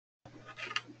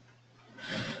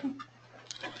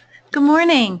Good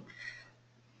morning.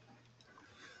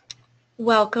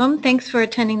 Welcome. Thanks for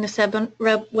attending this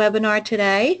webinar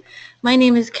today. My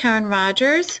name is Karen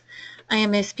Rodgers. I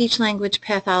am a speech language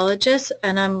pathologist,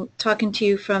 and I'm talking to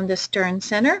you from the Stern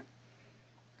Center.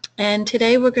 And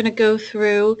today we're going to go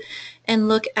through and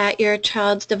look at your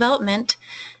child's development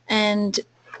and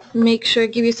make sure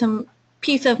give you some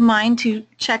peace of mind to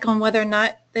check on whether or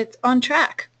not it's on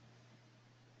track.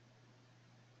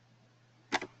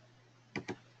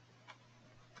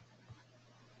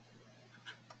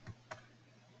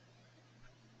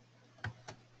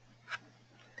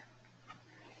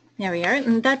 There we are,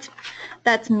 and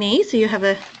that's me. So you have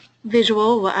a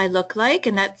visual of what I look like,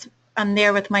 and I'm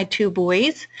there with my two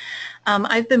boys.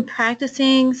 I've been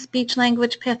practicing speech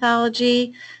language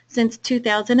pathology since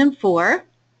 2004,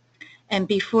 and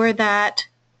before that,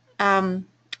 I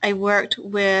was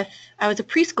a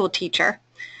preschool teacher.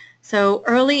 So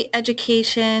early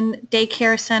education,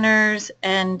 daycare centers,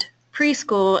 and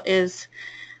preschool is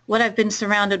what I've been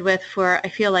surrounded with for, I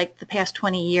feel like, the past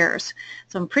 20 years.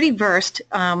 So I'm pretty versed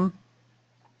on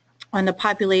the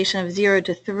population of 0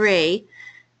 to 3.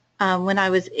 When I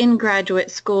was in graduate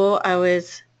school, I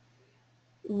was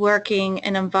working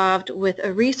and involved with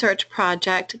a research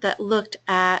project that looked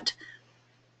at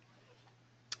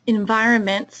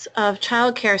environments of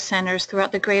child care centers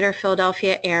throughout the greater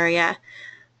Philadelphia area.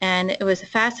 And it was a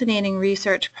fascinating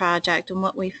research project, and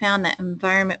what we found, that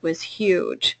environment was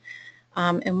huge.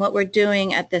 And what we're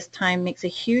doing at this time makes a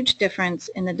huge difference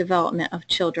in the development of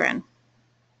children.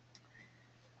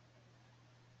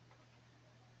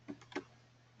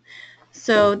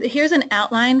 So here's an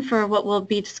outline for what we'll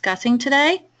be discussing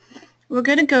today. We're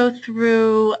going to go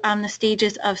through the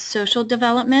stages of social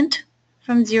development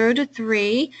from 0 to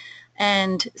 3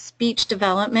 and speech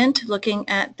development, looking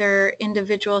at their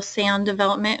individual sound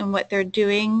development and what they're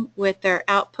doing with their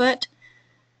output,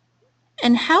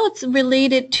 and how it's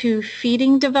related to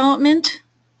feeding development,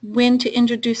 when to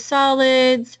introduce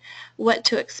solids, what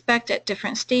to expect at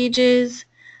different stages,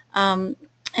 and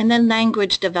then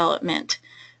language development.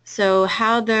 So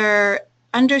how they're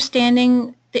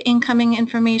understanding the incoming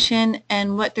information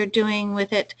and what they're doing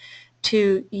with it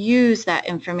to use that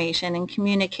information and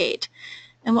communicate.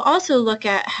 And we'll also look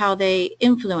at how they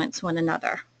influence one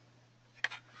another.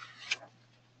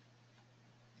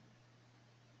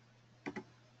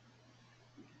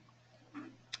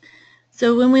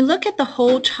 So when we look at the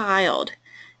whole child,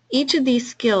 each of these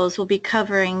skills we'll be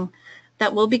covering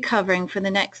for the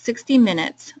next 60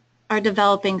 minutes are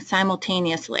developing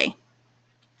simultaneously.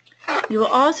 You will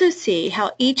also see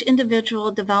how each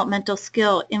individual developmental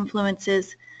skill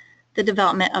influences the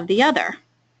development of the other.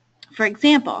 For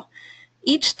example,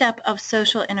 each step of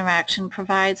social interaction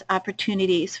provides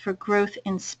opportunities for growth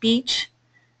in speech,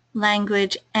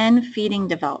 language, and feeding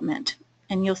development.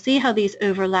 And you'll see how these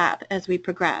overlap as we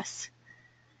progress.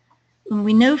 And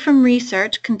we know from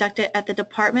research conducted at the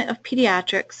Department of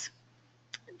Pediatrics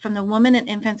from the Women and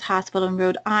Infants Hospital in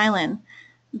Rhode Island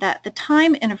that the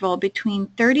time interval between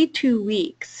 32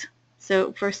 weeks,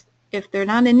 so if they're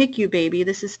not a NICU baby,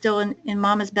 this is still in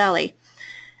mama's belly,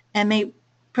 and may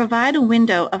provide a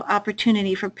window of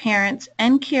opportunity for parents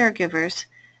and caregivers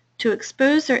to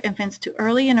expose their infants to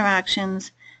early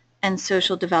interactions and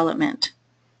social development.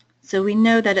 So we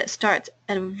know that it starts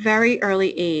at a very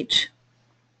early age.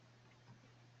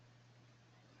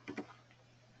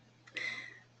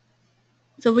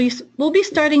 So we'll be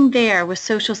starting there with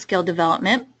social skill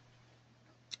development,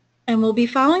 and we'll be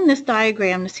following this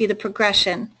diagram to see the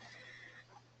progression.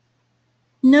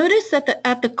 Notice that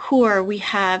at the core we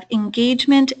have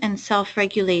engagement and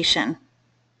self-regulation.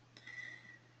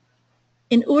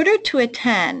 In order to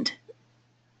attend,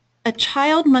 a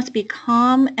child must be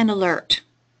calm and alert.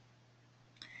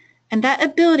 And that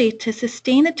ability to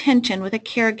sustain attention with a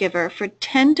caregiver for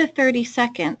 10 to 30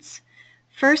 seconds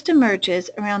first emerges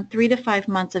around 3 to 5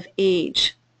 months of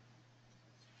age.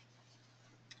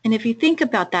 And if you think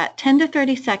about that, 10 to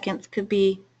 30 seconds could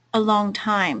be a long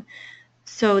time.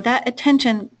 So that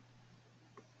attention,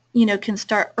 can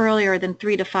start earlier than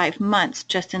 3 to 5 months,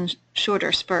 just in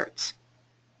shorter spurts.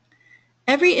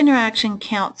 Every interaction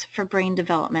counts for brain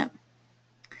development.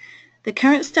 The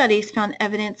current studies found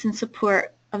evidence in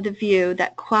support of the view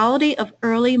that quality of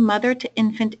early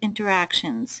mother-to-infant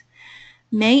interactions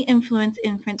may influence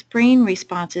infants' brain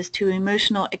responses to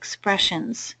emotional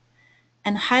expressions,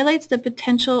 and highlights the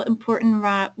potential important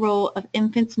role of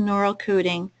infants' neural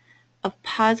coding of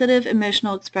positive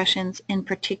emotional expressions in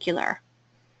particular.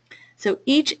 So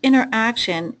each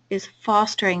interaction is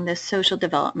fostering this social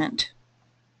development.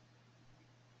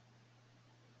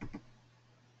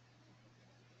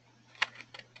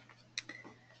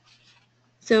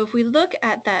 So if we look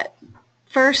at that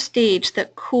first stage, the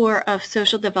core of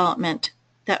social development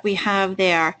that we have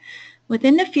there,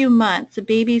 within a few months, the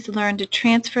babies learn to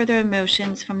transfer their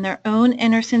emotions from their own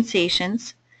inner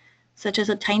sensations, such as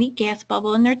a tiny gas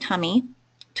bubble in their tummy,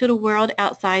 to the world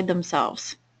outside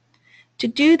themselves. To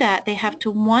do that, they have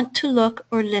to want to look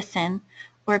or listen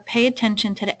or pay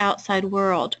attention to the outside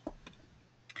world.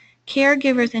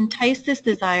 Caregivers entice this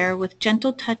desire with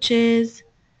gentle touches,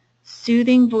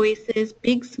 soothing voices,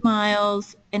 big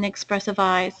smiles, and expressive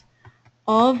eyes,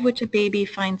 all of which a baby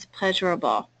finds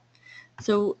pleasurable.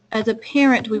 So as a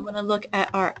parent, we want to look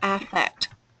at our affect.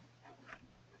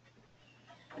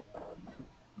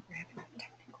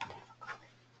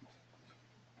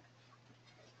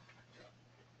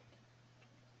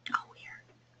 Oh, here.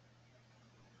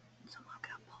 Someone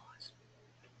got paused.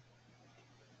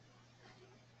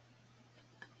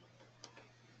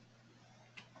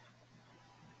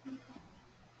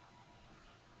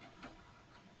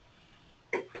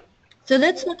 So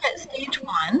let's look at stage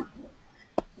 1.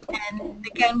 And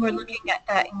again, we're looking at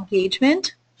that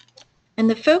engagement. And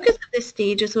the focus of this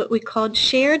stage is what we call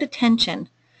shared attention.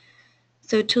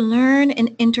 So to learn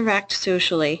and interact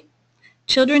socially,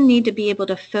 children need to be able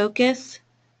to focus,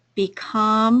 be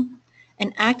calm,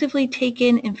 and actively take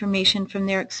in information from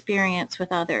their experience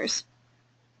with others,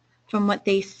 from what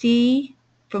they see,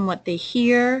 from what they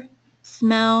hear,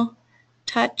 smell,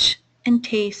 touch, and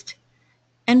taste,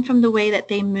 and from the way that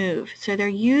they move. So they're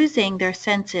using their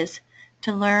senses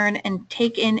to learn and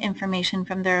take in information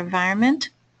from their environment,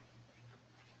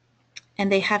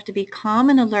 and they have to be calm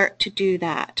and alert to do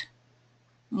that.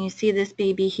 And you see this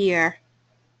baby here,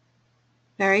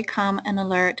 very calm and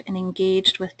alert and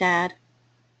engaged with Dad.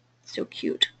 So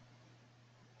cute.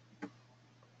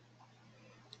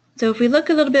 So if we look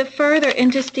a little bit further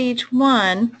into stage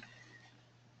 1,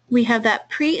 we have that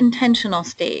pre-intentional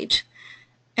stage.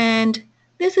 And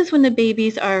this is when the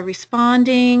babies are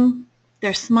responding,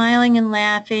 they're smiling and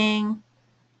laughing,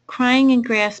 crying and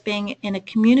grasping in a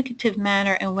communicative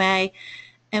manner and way.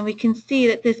 And we can see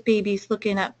that this baby's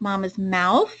looking at Mama's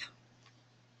mouth.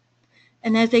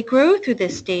 And as they grow through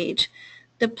this stage,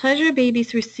 the pleasure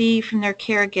babies receive from their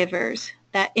caregivers,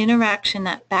 that interaction,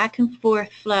 that back and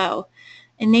forth flow,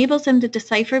 enables them to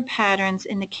decipher patterns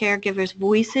in the caregiver's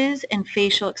voices and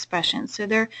facial expressions. So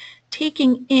they're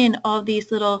taking in all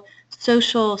these little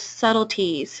social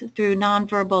subtleties through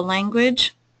nonverbal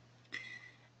language,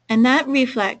 and that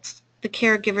reflects the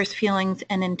caregiver's feelings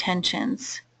and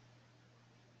intentions.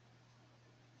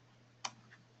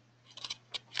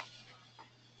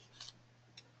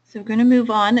 So we're going to move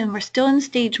on, and we're still in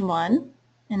stage 1,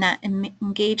 in that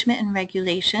engagement and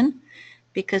regulation,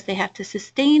 because they have to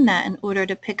sustain that in order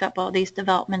to pick up all these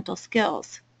developmental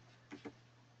skills.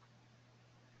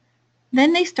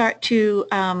 Then they start to,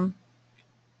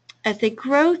 as they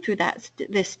grow through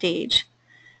this stage,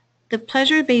 the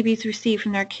pleasure babies receive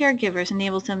from their caregivers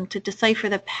enables them to decipher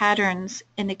the patterns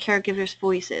in the caregiver's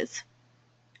voices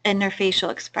and their facial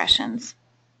expressions.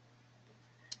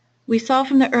 We saw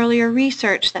from the earlier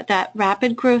research that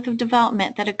rapid growth of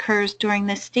development that occurs during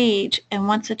this stage, and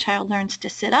once a child learns to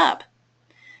sit up,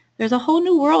 there's a whole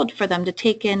new world for them to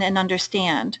take in and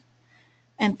understand.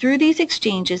 And through these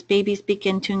exchanges, babies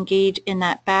begin to engage in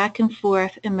that back and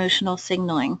forth emotional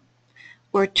signaling,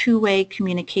 or two-way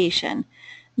communication.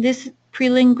 This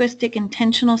prelinguistic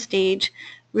intentional stage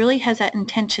really has that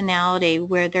intentionality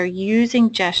where they're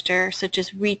using gesture such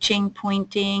as reaching,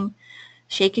 pointing,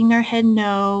 shaking their head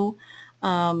no,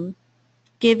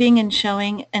 giving and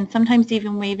showing, and sometimes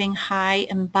even waving hi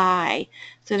and bye.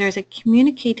 So there's a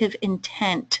communicative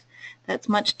intent that's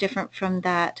much different from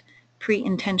that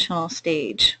pre-intentional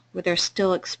stage where they're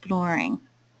still exploring.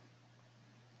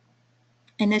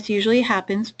 And this usually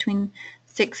happens between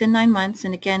 6 and 9 months,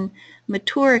 and again,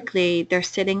 motorically, they're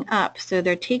sitting up, so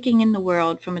they're taking in the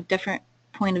world from a different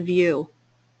point of view.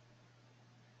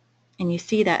 And you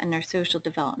see that in their social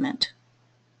development.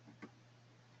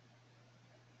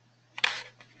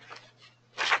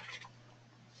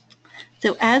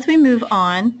 So as we move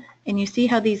on, and you see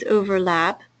how these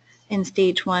overlap in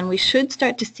stage 1, we should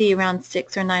start to see around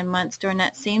 6 or 9 months during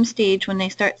that same stage when they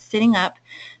start sitting up,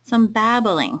 some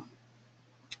babbling.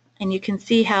 And you can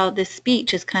see how the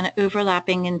speech is kind of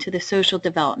overlapping into the social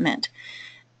development.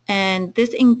 And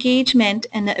this engagement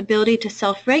and the ability to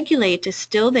self-regulate is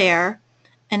still there,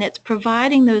 and it's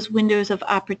providing those windows of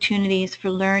opportunities for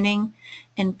learning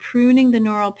and pruning the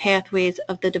neural pathways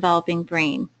of the developing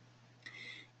brain.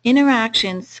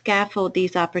 Interactions scaffold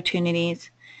these opportunities,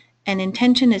 and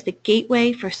intention is the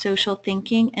gateway for social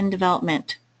thinking and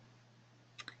development.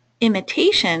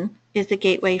 Imitation is the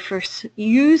gateway for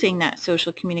using that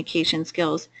social communication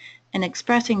skills and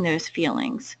expressing those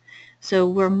feelings. So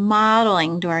we're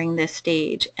modeling during this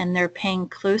stage, and they're paying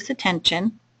close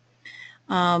attention.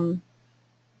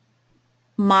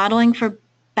 Modeling for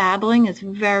babbling is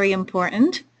very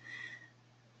important.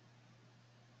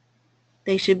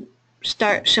 They should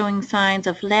start showing signs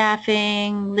of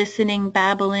laughing, listening,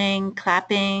 babbling,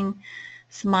 clapping,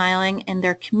 smiling, and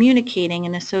they're communicating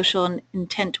in a social and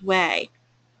intent way.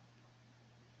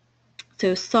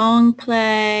 So song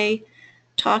play,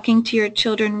 talking to your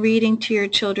children, reading to your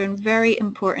children, very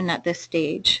important at this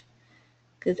stage,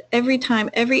 because every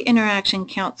interaction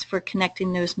counts for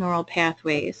connecting those neural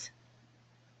pathways.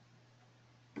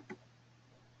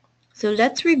 So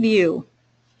let's review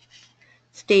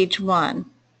stage 1.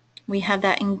 We have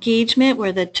that engagement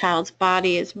where the child's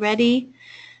body is ready.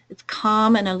 It's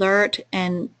calm and alert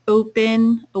and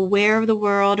open, aware of the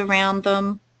world around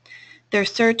them. They're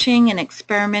searching and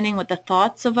experimenting with the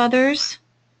thoughts of others,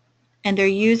 and they're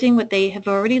using what they have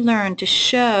already learned to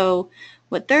show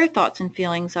what their thoughts and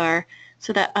feelings are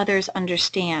so that others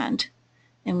understand.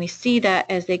 And we see that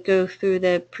as they go through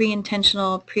the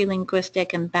pre-intentional,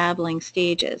 pre-linguistic, and babbling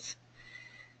stages.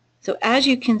 So as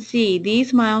you can see,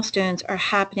 these milestones are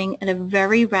happening at a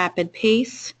very rapid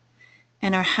pace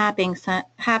and are happening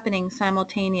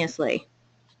simultaneously.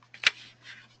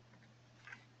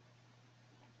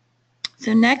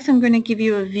 So next I'm going to give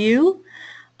you a view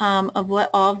of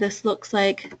what all of this looks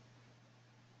like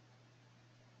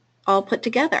all put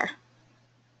together.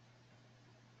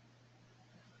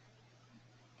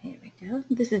 Here we go.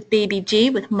 This is baby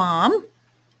G with mom.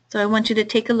 So I want you to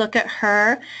take a look at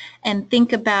her and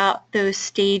think about those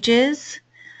stages.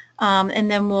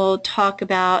 And then we'll talk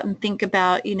about and think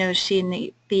about, she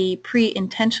in the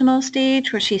pre-intentional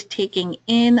stage where she's taking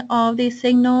in all these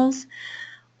signals,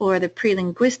 or the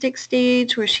pre-linguistic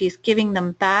stage where she's giving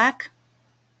them back.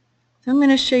 So I'm going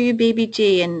to show you baby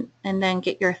G and then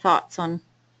get your thoughts on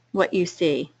what you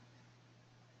see.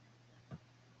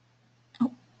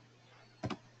 Oh.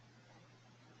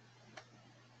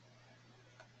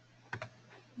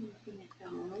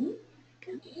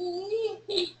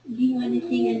 Do you want to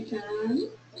sing a song?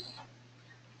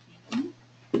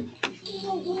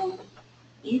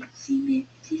 Itsy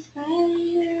bitsy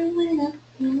spider went up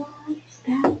the water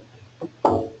spout.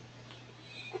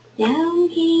 Down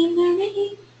came the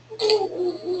rain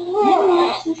and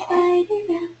washed the spider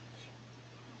out.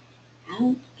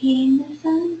 Out came the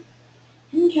sun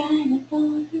and dried up all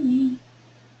the rain.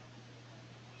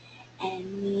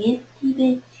 And the itsy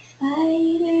bitsy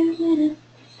spider went up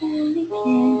the spout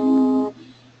again.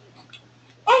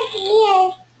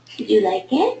 Did you like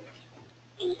it?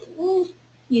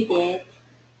 You did.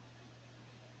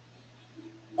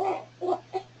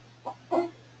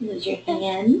 Use your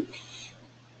hands.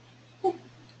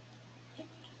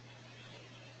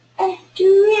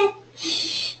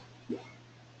 Stretch.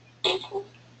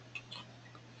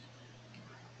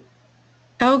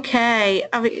 Okay,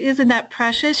 isn't that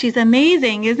precious? She's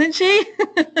amazing, isn't she?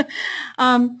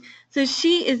 So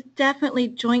she is definitely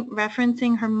joint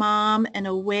referencing her mom and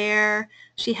aware.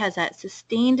 She has that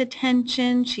sustained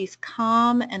attention. She's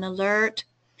calm and alert.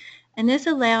 And this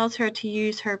allows her to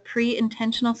use her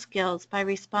pre-intentional skills by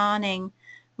responding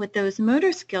with those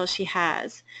motor skills she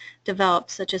has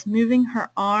developed, such as moving her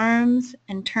arms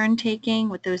and turn-taking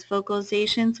with those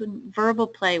vocalizations and verbal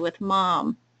play with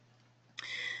mom.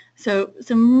 So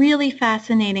some really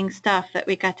fascinating stuff that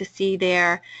we got to see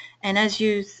there. And as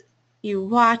you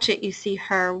watch it, you see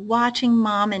her watching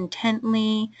mom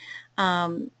intently,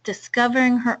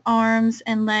 discovering her arms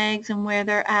and legs and where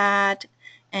they're at,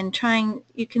 and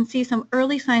you can see some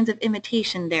early signs of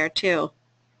imitation there too.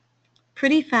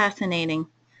 Pretty fascinating.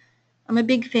 I'm a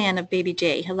big fan of baby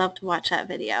J. I love to watch that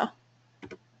video.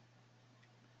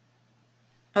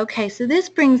 Okay, so this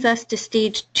brings us to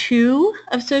stage 2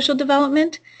 of social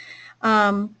development.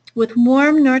 With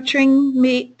warm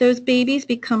nurturing, those babies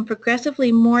become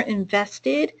progressively more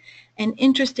invested and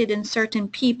interested in certain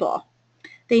people.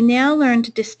 They now learn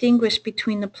to distinguish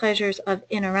between the pleasures of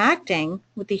interacting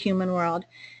with the human world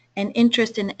and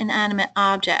interest in inanimate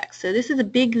objects. So this is a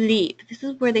big leap. This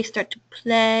is where they start to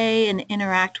play and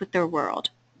interact with their world.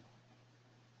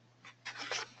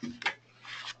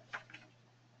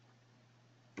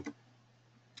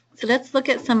 So let's look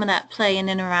at some of that play and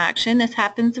interaction. This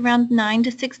happens around 9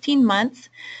 to 16 months.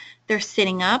 They're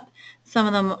sitting up. Some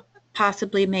of them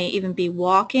possibly may even be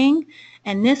walking.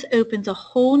 And this opens a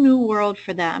whole new world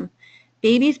for them.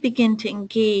 babies begin to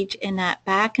engage in that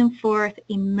back and forth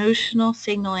emotional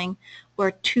signaling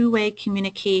or two-way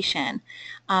communication.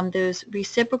 Those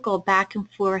reciprocal back and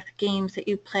forth games that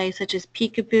you play, such as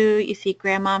peekaboo, you see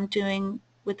grandma doing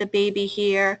with the baby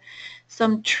here.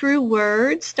 Some true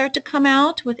words start to come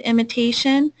out with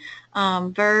imitation.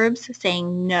 Verbs,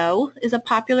 saying no is a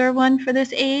popular one for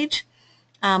this age.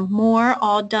 More,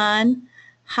 all done,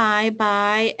 hi,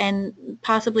 bye, and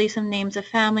possibly some names of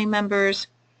family members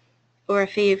or a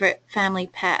favorite family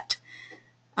pet.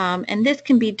 And this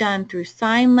can be done through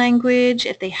sign language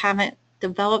if they haven't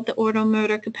developed the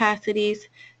oral-motor capacities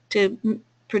to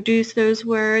produce those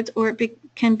words, or it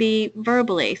can be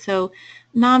verbally. So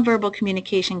nonverbal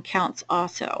communication counts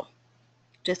also.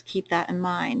 Just keep that in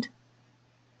mind.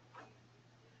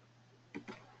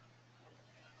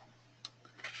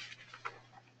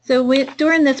 So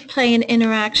during this play and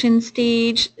interaction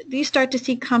stage, you start to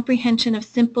see comprehension of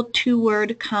simple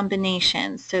two-word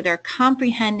combinations. So they're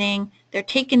comprehending, they're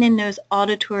taking in those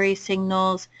auditory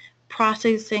signals,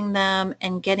 processing them,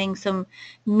 and getting some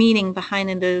meaning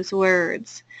behind those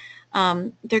words.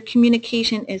 Their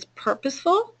communication is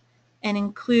purposeful and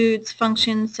includes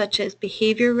functions such as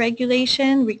behavior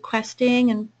regulation,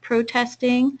 requesting, and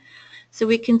protesting. So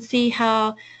we can see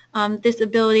how this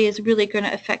ability is really going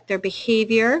to affect their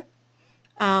behavior,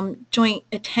 joint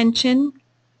attention,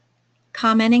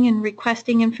 commenting and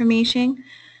requesting information,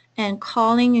 and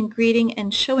calling and greeting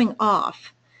and showing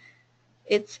off.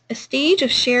 It's a stage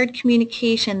of shared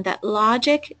communication that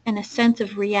logic and a sense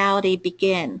of reality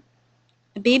begin.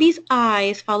 A baby's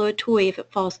eyes follow a toy if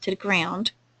it falls to the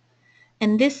ground,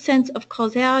 and this sense of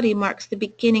causality marks the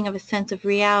beginning of a sense of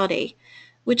reality,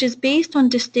 which is based on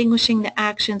distinguishing the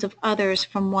actions of others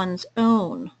from one's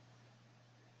own.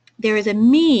 There is a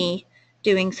me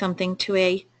doing something to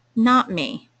a not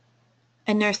me,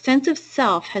 and their sense of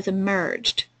self has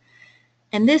emerged.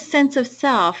 And this sense of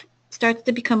self starts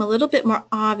to become a little bit more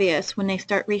obvious when they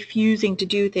start refusing to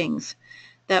do things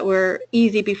that were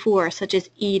easy before, such as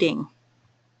eating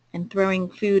and throwing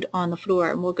food on the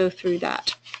floor, and we'll go through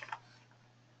that.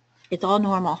 It's all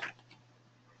normal.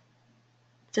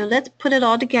 So let's put it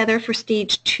all together for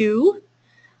stage 2.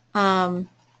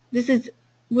 This is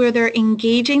where they're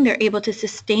engaging. They're able to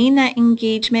sustain that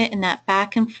engagement and that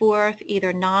back and forth,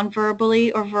 either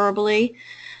non-verbally or verbally.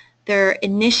 They're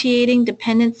initiating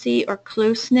dependency or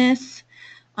closeness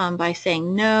by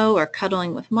saying no or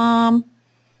cuddling with mom.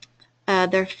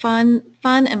 They're fun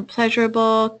and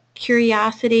pleasurable.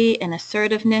 Curiosity and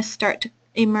assertiveness start to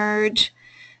emerge.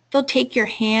 They'll take your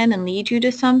hand and lead you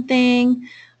to something,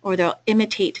 or they'll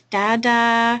imitate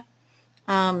dada.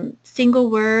 Single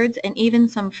words and even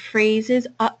some phrases.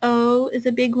 Uh-oh is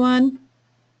a big one.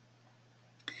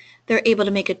 They're able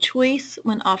to make a choice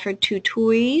when offered 2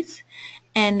 toys,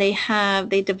 and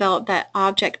they develop that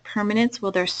object permanence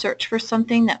while they're search for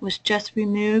something that was just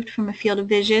removed from a field of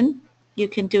vision. You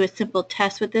can do a simple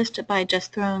test with this by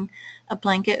just throwing a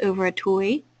blanket over a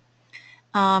toy.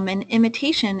 And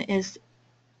imitation is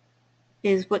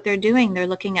what they're doing. They're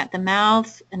looking at the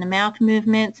mouths and the mouth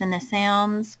movements and the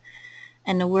sounds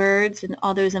and the words and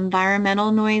all those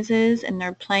environmental noises, and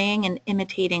they're playing and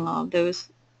imitating all of those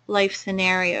life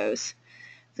scenarios.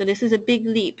 So this is a big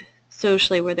leap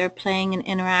socially where they're playing and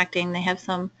interacting. They have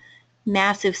some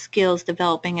massive skills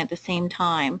developing at the same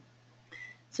time.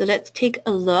 So let's take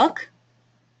a look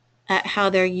at how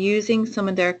they're using some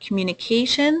of their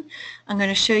communication. I'm going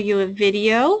to show you a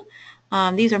video.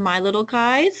 These are my little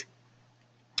guys.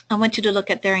 I want you to look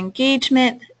at their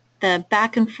engagement, the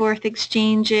back and forth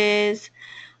exchanges,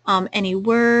 any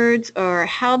words, or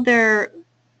how they're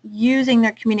using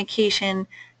their communication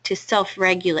to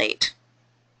self-regulate.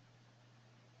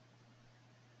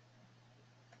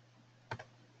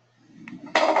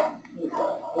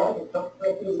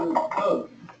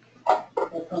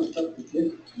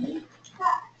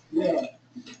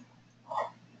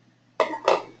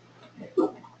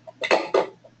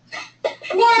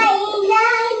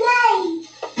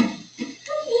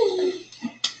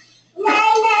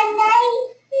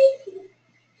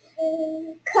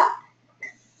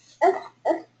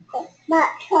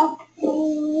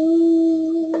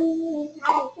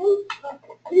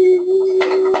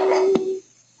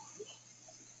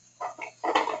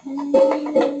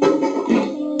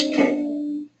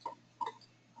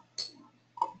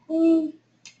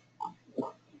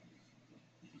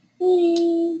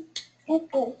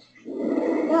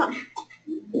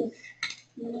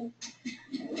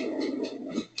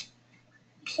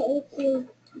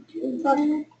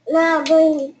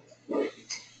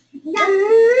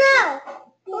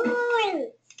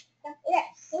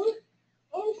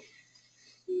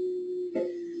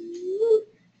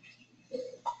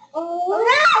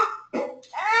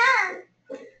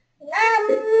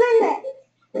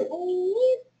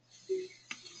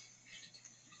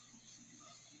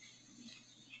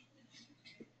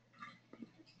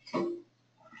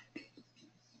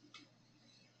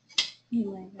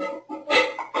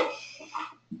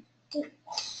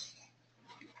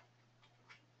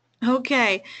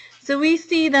 Okay, so we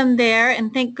see them there,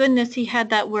 and thank goodness he had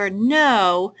that word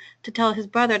no to tell his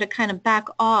brother to kind of back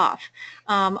off.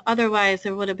 Otherwise,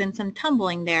 there would have been some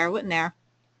tumbling there, wouldn't there?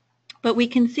 But we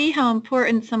can see how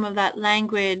important some of that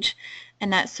language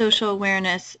and that social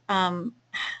awareness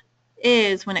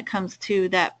is when it comes to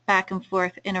that back and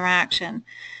forth interaction.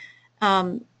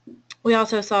 We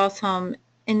also saw some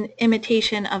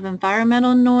imitation of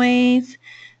environmental noise.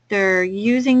 They're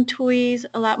using toys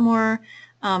a lot more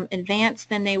advanced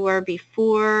than they were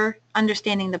before,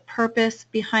 understanding the purpose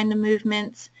behind the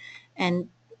movements and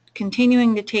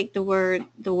continuing to take the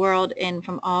world in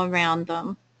from all around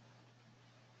them.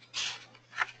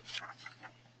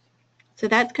 So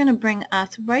that's going to bring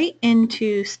us right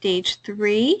into stage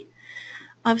 3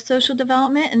 of social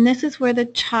development, and this is where the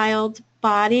child's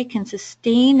body can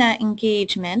sustain that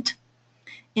engagement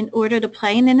in order to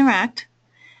play and interact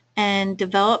and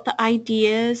develop the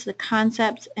ideas, the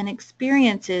concepts, and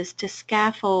experiences to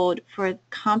scaffold for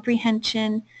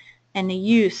comprehension and the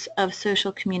use of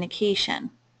social communication.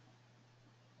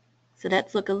 So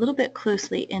let's look a little bit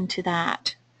closely into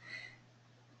that.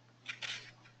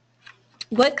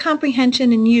 What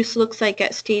comprehension and use looks like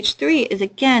at stage 3 is,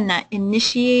 again, that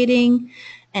initiating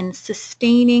and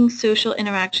sustaining social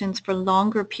interactions for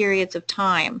longer periods of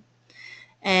time.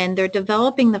 And they're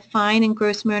developing the fine and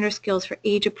gross motor skills for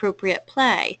age-appropriate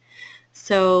play.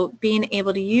 So being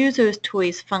able to use those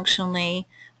toys functionally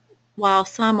while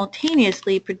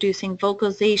simultaneously producing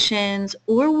vocalizations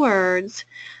or words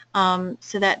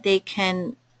so that they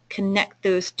can connect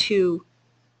those two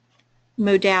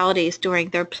modalities during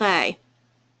their play.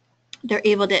 They're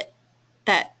able to,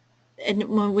 and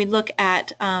when we look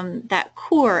at that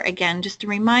core, again, just to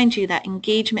remind you that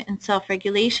engagement and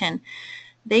self-regulation,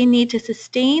 they need to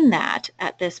sustain that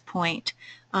at this point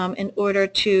in order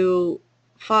to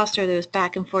foster those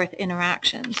back and forth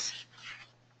interactions.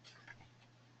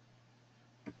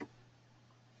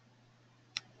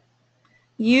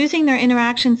 Using their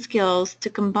interaction skills to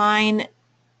combine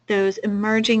those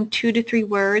emerging 2 to 3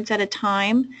 words at a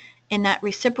time in that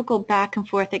reciprocal back and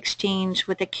forth exchange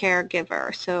with the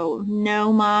caregiver. So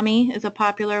no mommy is a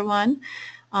popular one.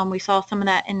 We saw some of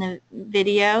that in the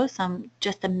video,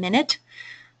 just a minute.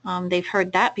 They've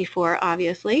heard that before,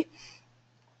 obviously.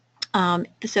 So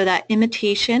that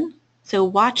imitation, so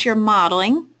watch your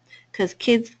modeling, because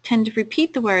kids tend to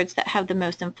repeat the words that have the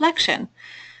most inflection.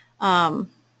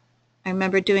 I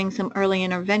remember doing some early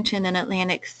intervention in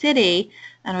Atlantic City,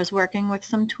 and I was working with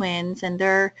some twins, and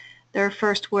their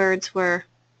first words were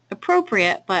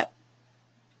appropriate, but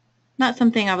not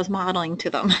something I was modeling to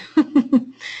them.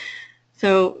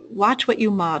 So watch what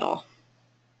you model,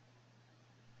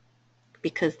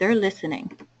 because they're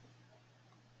listening.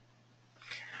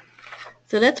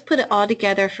 So let's put it all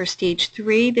together for stage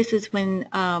 3. This is when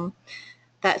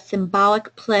that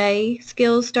symbolic play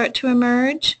skills start to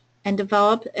emerge and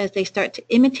develop as they start to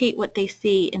imitate what they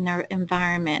see in their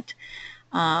environment.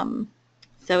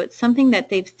 So it's something that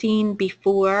they've seen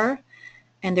before,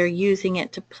 and they're using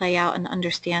it to play out and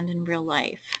understand in real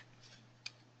life.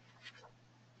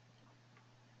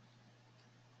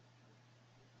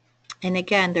 And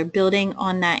again, they're building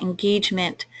on that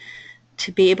engagement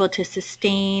to be able to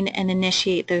sustain and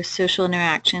initiate those social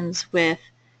interactions with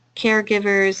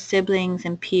caregivers, siblings,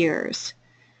 and peers.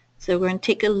 So we're going to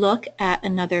take a look at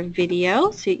another video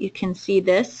so you can see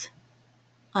this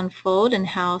unfold and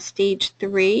how stage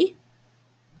 3.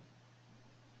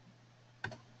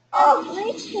 Oh,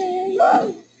 my turn.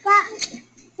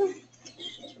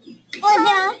 Oh,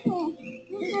 yeah.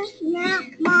 This is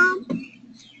snack, Mom.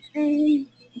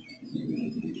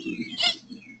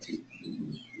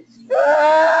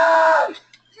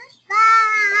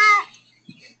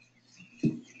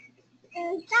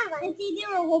 I think there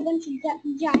were a whole bunch of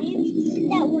giants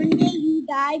that one day you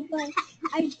died, but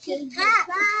I saved it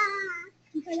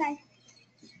because I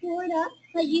stored up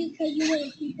because you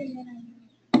were keeping it on.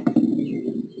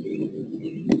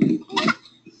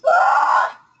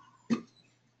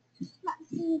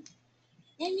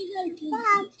 And you go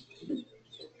Bob.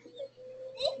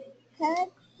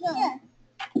 Yeah.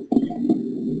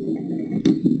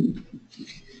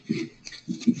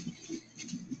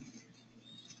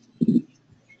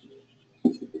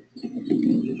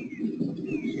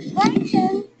 One,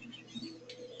 2.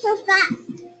 So fast.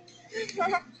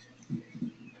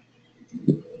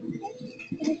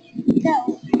 Go.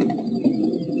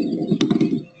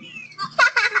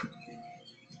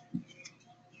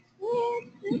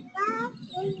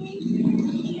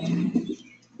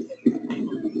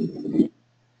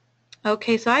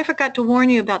 Okay, so I forgot to warn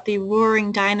you about the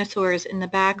roaring dinosaurs in the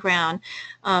background.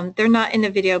 They're not in the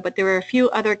video, but there were a few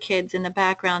other kids in the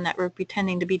background that were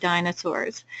pretending to be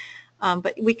dinosaurs.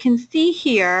 But we can see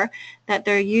here that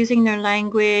they're using their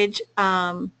language,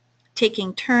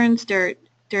 taking turns, they're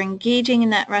engaging in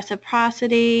that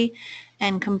reciprocity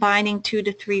and combining 2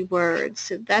 to 3 words.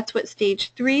 So that's what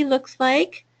stage 3 looks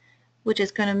like, which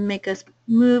is going to make us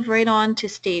move right on to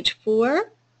stage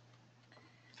 4.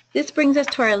 This brings us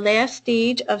to our last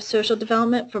stage of social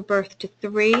development for birth to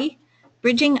 3,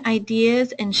 bridging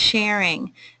ideas and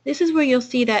sharing. This is where you'll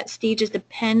see that stages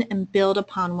depend and build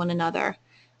upon one another.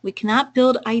 We cannot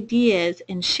build ideas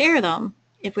and share them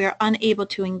if we are unable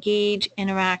to engage,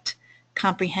 interact,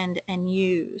 comprehend, and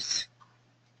use.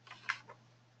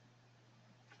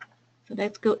 So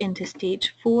let's go into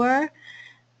stage 4.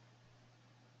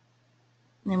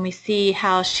 And then we see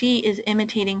how she is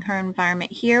imitating her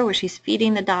environment here, where she's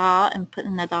feeding the doll and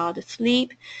putting the doll to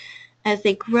sleep. As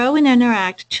they grow and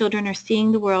interact, children are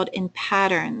seeing the world in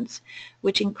patterns,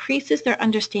 which increases their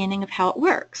understanding of how it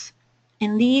works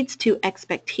and leads to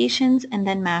expectations and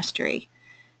then mastery.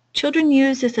 Children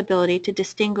use this ability to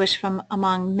distinguish from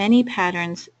among many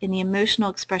patterns in the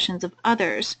emotional expressions of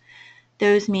others,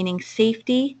 those meaning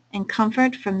safety and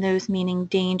comfort from those meaning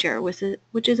danger, which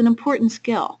is an important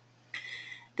skill.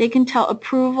 They can tell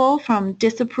approval from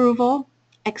disapproval,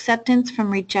 acceptance from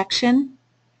rejection,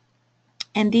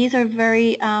 and these are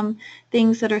very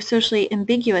things that are socially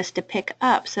ambiguous to pick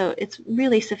up, so it's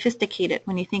really sophisticated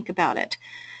when you think about it.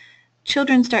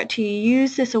 Children start to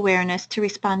use this awareness to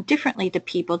respond differently to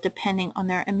people depending on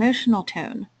their emotional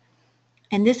tone.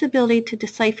 And this ability to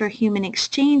decipher human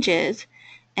exchanges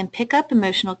and pick up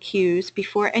emotional cues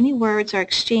before any words are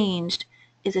exchanged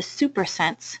is a super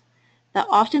sense that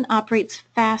often operates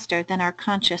faster than our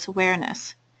conscious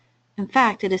awareness. In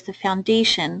fact, it is the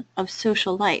foundation of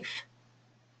social life.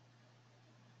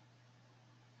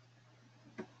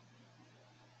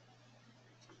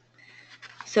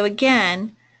 So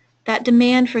again, that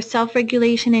demand for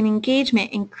self-regulation and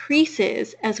engagement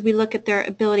increases as we look at their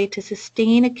ability to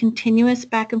sustain a continuous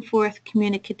back and forth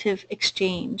communicative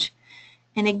exchange.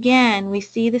 And again, we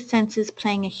see the senses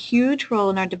playing a huge role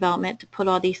in our development to put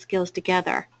all these skills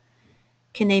together.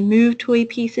 Can they move toy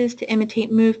pieces to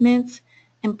imitate movements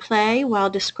and play while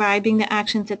describing the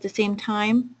actions at the same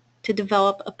time to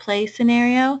develop a play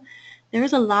scenario?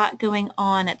 There's a lot going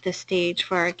on at this stage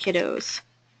for our kiddos.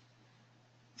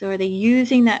 So are they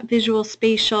using that visual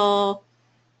spatial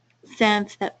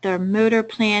sense, that they're motor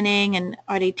planning, and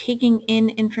are they taking in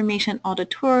information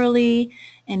auditorily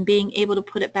and being able to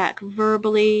put it back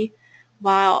verbally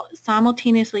while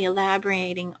simultaneously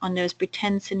elaborating on those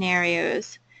pretend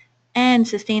scenarios and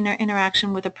sustain their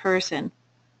interaction with a person?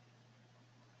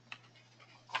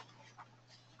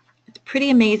 It's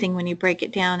pretty amazing when you break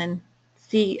it down and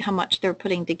see how much they're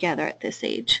putting together at this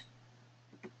age.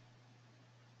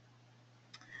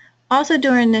 Also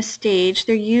during this stage,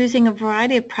 they're using a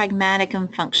variety of pragmatic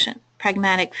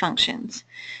functions,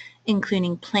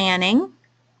 including planning,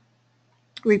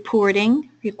 reporting,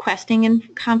 requesting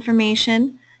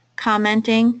confirmation,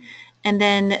 commenting, and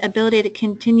then the ability to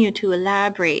continue to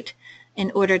elaborate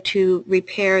in order to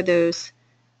repair those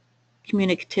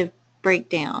communicative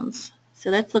breakdowns. So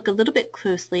let's look a little bit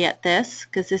closely at this,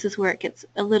 because this is where it gets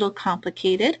a little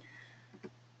complicated.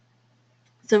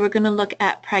 So we're going to look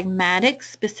at pragmatics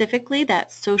specifically,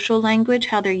 that social language,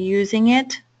 how they're using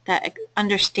it, that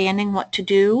understanding what to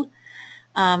do.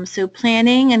 So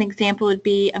planning, an example would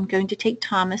be, I'm going to take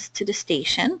Thomas to the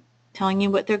station, telling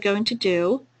you what they're going to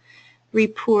do.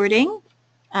 Reporting,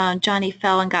 Johnny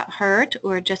fell and got hurt,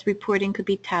 or just reporting could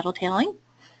be tattletaling.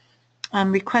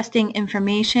 Requesting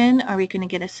information, are we going to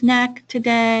get a snack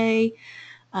today?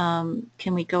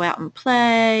 Can we go out and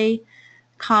play?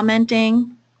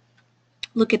 Commenting,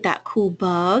 look at that cool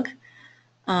bug.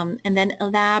 And then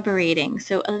elaborating.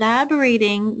 So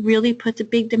elaborating really puts a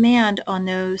big demand on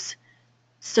those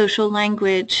social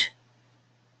language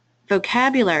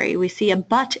vocabulary. We see a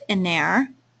but in there,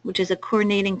 which is a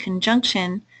coordinating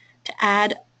conjunction to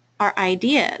add our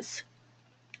ideas.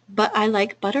 But I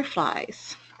like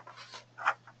butterflies.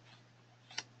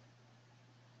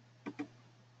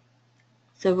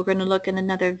 So we're going to look at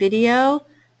another video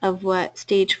of what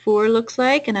stage 4 looks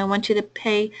like, and I want you to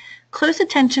pay close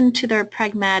attention to their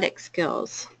pragmatic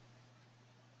skills.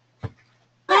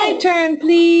 My turn,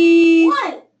 please.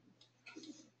 What?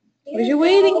 Where's your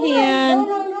waiting hand?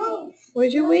 No.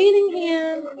 Where's your waiting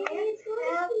hand?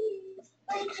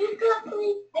 I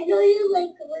know you like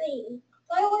green.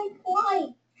 I like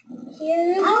white.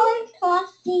 I like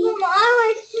toffee.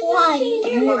 I like white.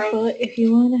 All right, but if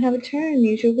you want to have a turn,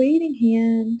 use your waiting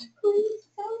hand.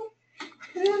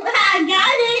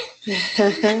 Mommy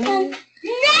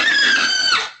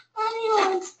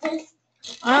wants this.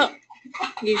 Oh,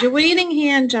 use your waiting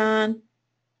hand, John.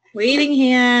 Waiting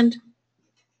hand.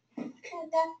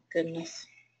 Goodness.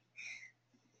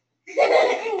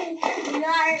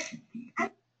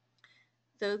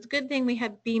 So it's a good thing we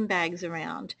have bean bags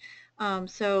around.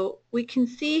 So we can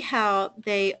see how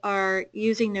they are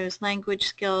using those language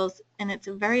skills, and it's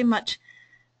a very much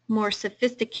more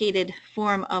sophisticated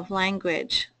form of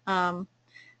language.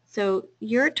 So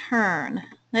your turn.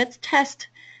 Let's test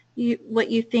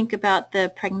what you think about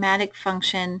the pragmatic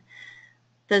function.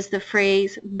 Does the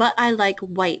phrase, "but I like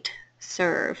white,"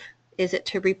 serve? Is it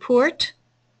to report,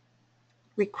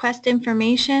 request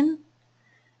information?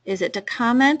 Is it to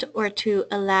comment or to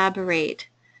elaborate?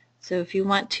 So if you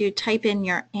want to type in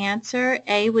your answer,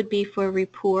 A would be for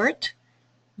report,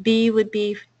 B would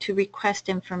be to request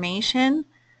information,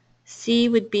 C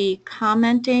would be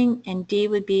commenting, and D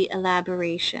would be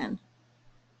elaboration.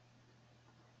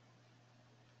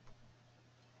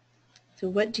 So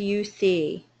what do you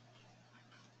see?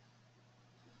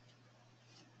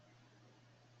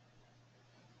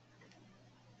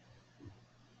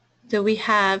 So we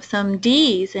have some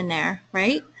D's in there,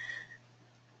 right?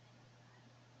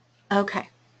 Okay.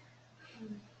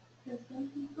 So some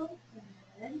people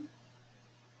said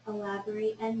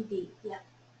elaborate and D. Yeah.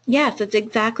 Yes, that's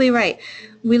exactly right.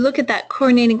 We look at that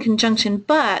coordinating conjunction,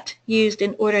 but used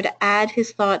in order to add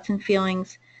his thoughts and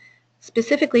feelings,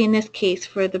 specifically in this case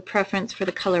for the preference for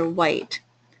the color white.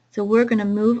 So we're going to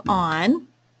move on.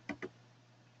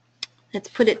 Let's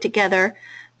put it together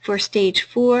for stage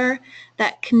 4,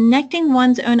 that connecting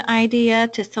one's own idea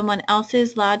to someone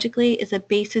else's logically is a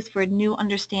basis for a new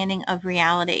understanding of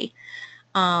reality.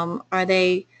 Are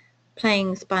they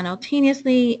playing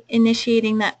spontaneously,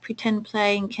 initiating that pretend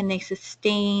play, and can they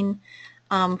sustain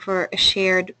for a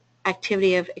shared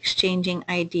activity of exchanging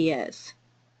ideas?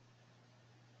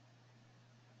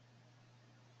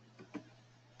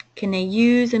 Can they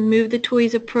use and move the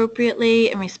toys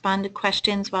appropriately and respond to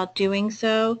questions while doing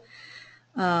so?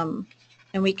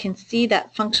 And we can see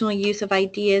that functional use of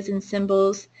ideas and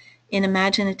symbols in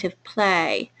imaginative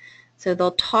play. So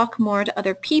they'll talk more to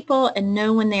other people and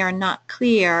know when they are not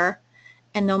clear,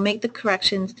 and they'll make the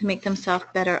corrections to make themselves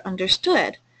better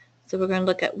understood. So we're going to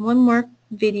look at one more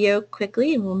video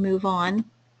quickly and we'll move on.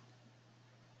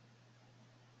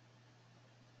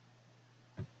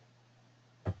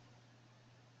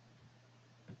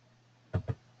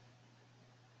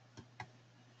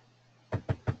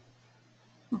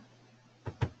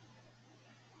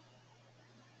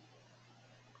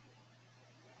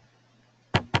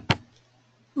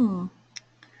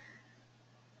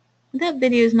 That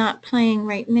video is not playing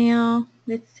right now.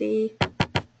 Let's see.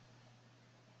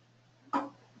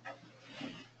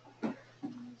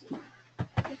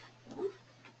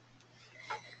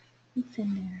 What's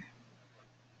in there?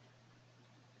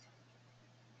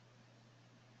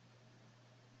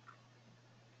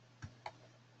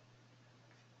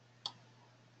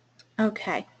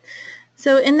 Okay.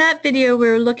 So in that video, we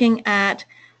were looking at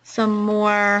some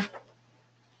more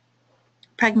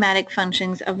pragmatic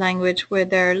functions of language where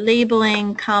they're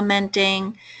labeling,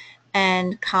 commenting,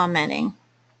 and commenting.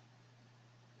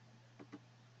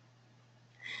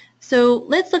 So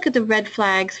let's look at the red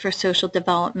flags for social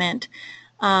development.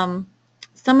 Some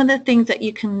of the things that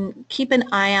you can keep an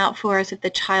eye out for is if the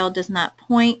child does not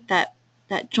point, that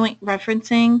joint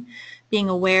referencing, being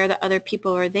aware that other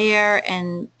people are there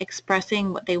and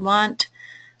expressing what they want.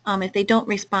 If they don't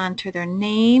respond to their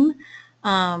name,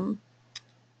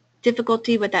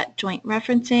 difficulty with that joint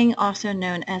referencing, also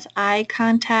known as eye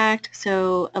contact,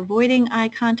 so avoiding eye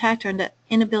contact or the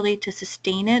inability to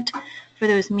sustain it for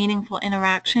those meaningful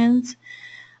interactions.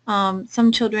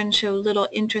 Some children show little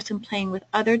interest in playing with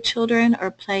other children or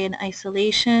play in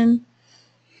isolation.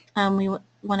 We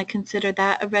want to consider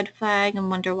that a red flag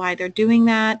and wonder why they're doing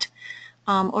that.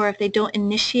 Or if they don't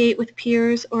initiate with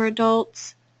peers or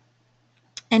adults,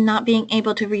 and not being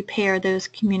able to repair those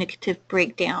communicative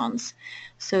breakdowns.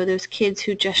 So those kids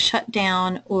who just shut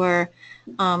down or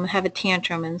have a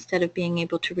tantrum instead of being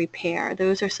able to repair.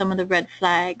 Those are some of the red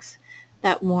flags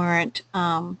that warrant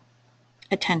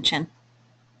attention.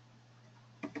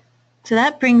 So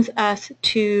that brings us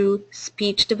to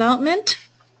speech development,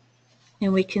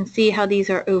 and we can see how these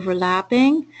are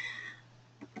overlapping.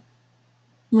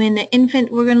 When the infant,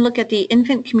 we're going to look at the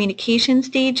infant communication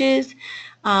stages.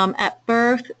 At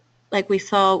birth, like we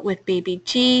saw with baby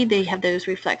G, they have those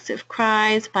reflexive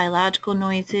cries, biological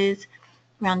noises.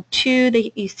 Around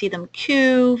 2, you see them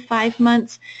coo. 5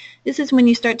 months, this is when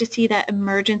you start to see that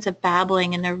emergence of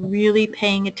babbling, and they're really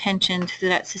paying attention to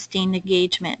that sustained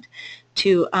engagement.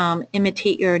 to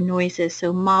imitate your noises.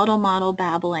 So model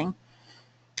babbling.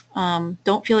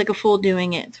 Don't feel like a fool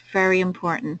doing it. It's very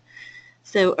important.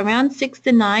 So around 6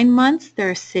 to 9 months,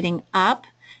 they're sitting up,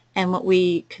 and what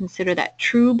we consider that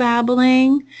true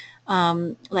babbling,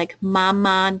 like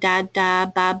mama,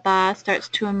 dada, baba, starts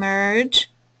to emerge.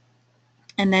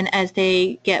 And then as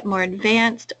they get more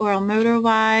advanced oral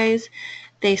motor-wise,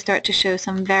 they start to show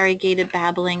some variegated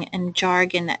babbling and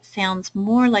jargon that sounds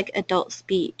more like adult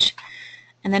speech.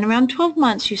 And then around 12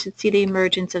 months, you should see the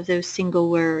emergence of those single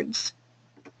words.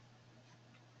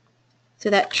 So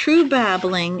that true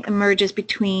babbling emerges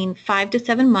between 5 to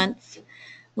 7 months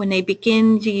when they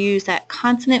begin to use that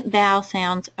consonant vowel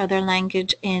sounds of their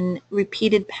language in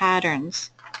repeated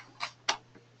patterns.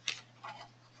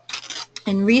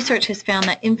 And research has found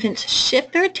that infants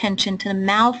shift their attention to the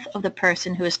mouth of the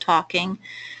person who is talking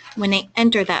when they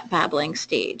enter that babbling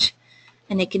stage.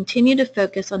 And they continue to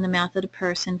focus on the mouth of the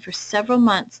person for several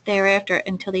months thereafter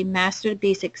until they master the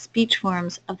basic speech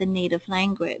forms of the native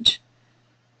language.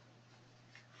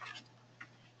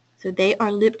 So they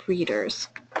are lip readers.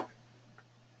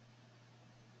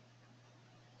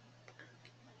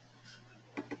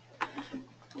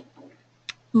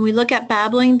 When we look at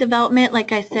babbling development,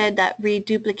 like I said, that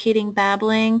reduplicating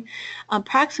babbling,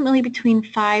 approximately between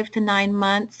 5 to 9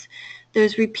 months,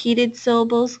 those repeated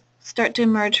syllables start to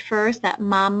emerge first, that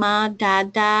mama,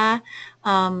 dada,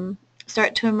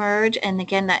 start to emerge, and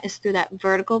again, that is through that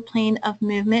vertical plane of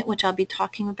movement, which I'll be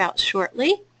talking about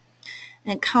shortly.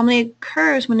 And it commonly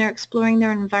occurs when they're exploring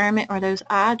their environment or those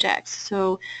objects,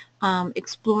 so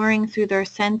exploring through their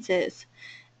senses.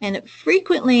 And it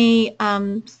frequently,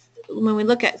 when we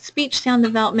look at speech sound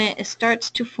development, it starts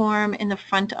to form in the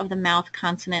front of the mouth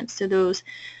consonants. So those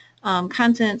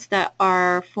consonants that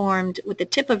are formed with the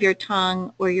tip of your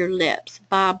tongue or your lips.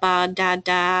 Ba, ba, da,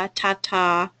 da, ta,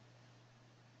 ta.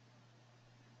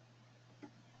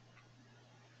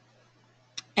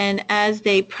 And as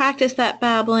they practice that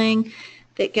babbling,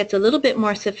 it gets a little bit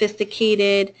more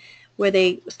sophisticated, where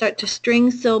they start to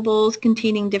string syllables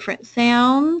containing different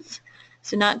sounds.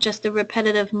 So not just the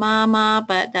repetitive mama,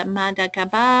 but that ma, da, ga,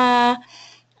 ba.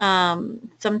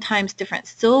 Sometimes different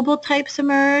syllable types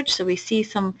emerge, so we see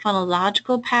some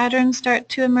phonological patterns start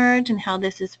to emerge and how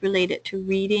this is related to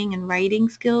reading and writing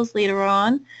skills later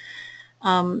on.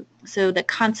 So the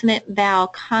consonant, vowel,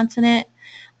 consonant,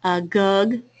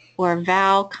 gug, or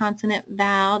vowel, consonant,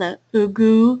 vowel, the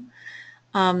ugu.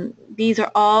 These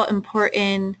are all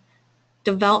important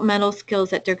developmental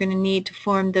skills that they're going to need to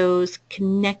form those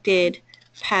connected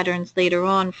patterns later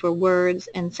on for words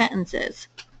and sentences.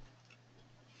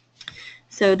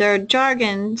 So their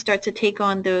jargon starts to take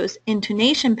on those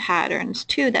intonation patterns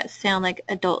too that sound like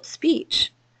adult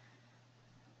speech.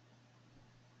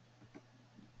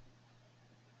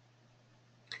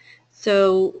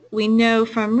 So we know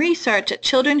from research that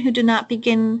children who do not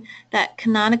begin that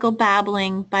canonical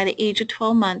babbling by the age of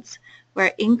 12 months were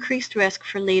at increased risk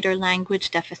for later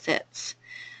language deficits.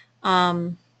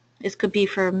 This could be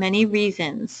for many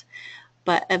reasons,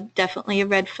 but definitely a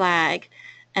red flag.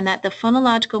 And that the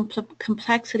phonological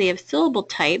complexity of syllable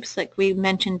types, like we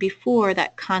mentioned before,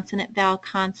 that consonant, vowel,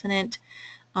 consonant,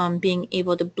 being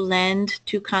able to blend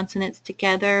two consonants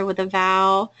together with a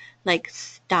vowel, like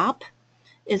stop,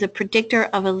 is a predictor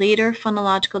of a later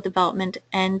phonological development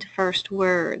and first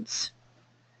words.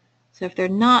 So if they're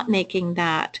not making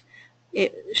that,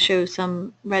 it shows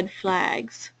some red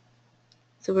flags.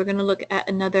 So we're going to look at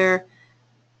another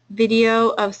video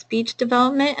of speech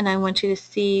development, and I want you to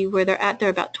see where they're at. They're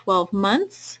about 12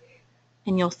 months,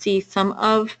 and you'll see some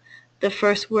of the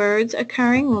first words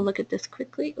occurring. We'll look at this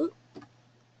quickly. Ooh.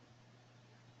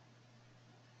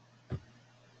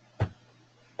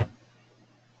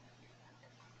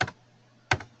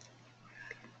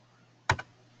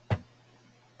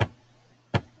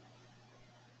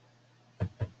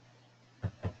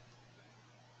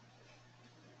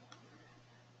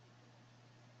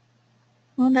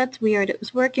 Well, that's weird. It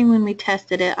was working when we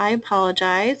tested it. I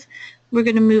apologize. We're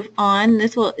going to move on.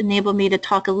 This will enable me to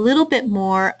talk a little bit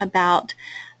more about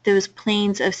those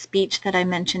planes of speech that I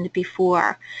mentioned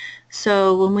before.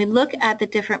 So when we look at the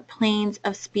different planes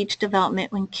of speech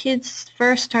development, when kids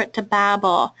first start to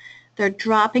babble, they're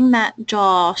dropping that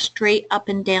jaw straight up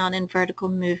and down in vertical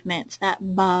movements, that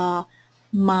ba,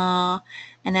 ma,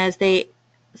 and as they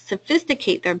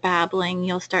sophisticate their babbling,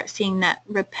 you'll start seeing that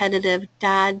repetitive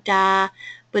da, da.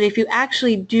 But if you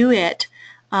actually do it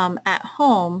at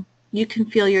home, you can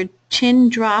feel your chin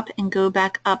drop and go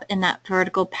back up in that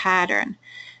vertical pattern.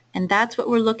 And that's what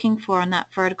we're looking for on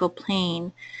that vertical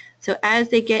plane. So as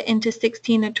they get into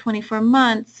 16 or 24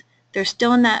 months, they're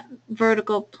still in that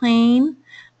vertical plane,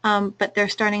 but they're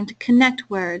starting to connect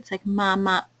words like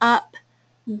mama, up,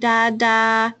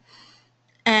 dada,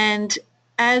 and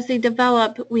as they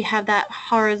develop, we have that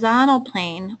horizontal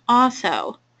plane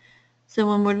also. So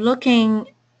when we're looking,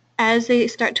 as they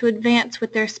start to advance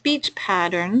with their speech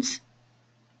patterns,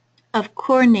 of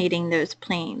coordinating those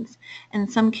planes.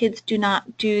 And some kids do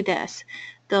not do this.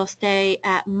 They'll stay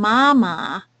at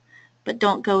mama, but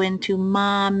don't go into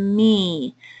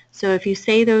mommy. So if you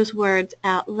say those words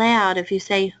out loud, if you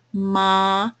say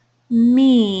ma,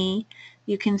 me,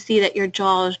 you can see that your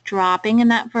jaw is dropping in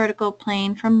that vertical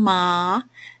plane from ma,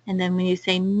 and then when you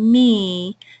say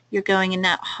me, you're going in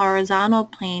that horizontal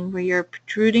plane where you're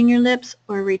protruding your lips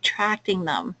or retracting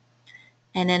them.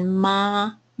 And in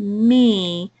ma,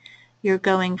 me, you're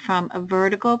going from a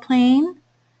vertical plane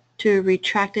to a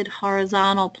retracted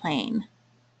horizontal plane.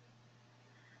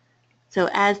 So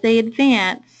as they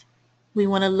advance, we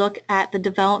want to look at the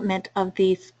development of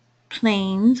these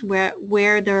planes, what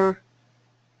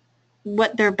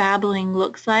their babbling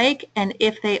looks like, and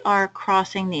if they are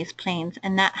crossing these planes.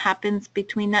 And that happens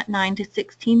between that 9 to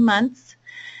 16 months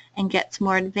and gets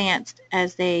more advanced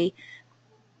as they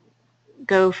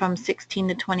go from 16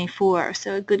 to 24.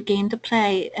 So a good game to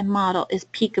play and model is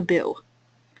peekaboo,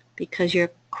 because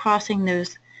you're crossing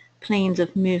those planes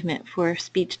of movement for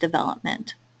speech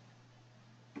development.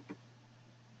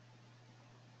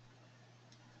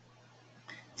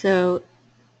 So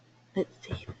let's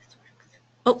see if this works.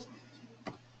 Oh.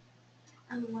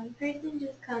 One person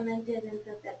just commented and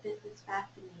said that this is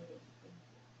fascinating.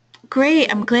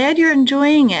 Great, I'm glad you're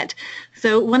enjoying it.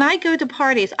 So when I go to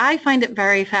parties, I find it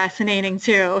very fascinating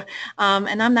too.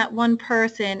 And I'm that one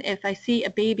person, if I see a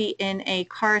baby in a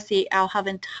car seat, I'll have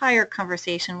an entire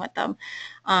conversation with them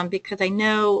because I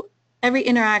know every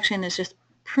interaction is just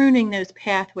pruning those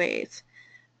pathways.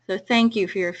 So thank you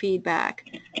for your feedback.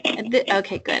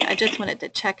 Okay, good. I just wanted to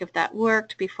check if that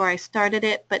worked before I started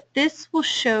it, but this will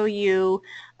show you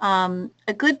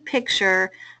a good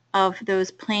picture of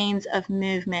those planes of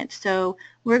movement. So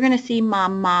we're going to see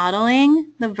mom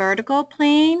modeling the vertical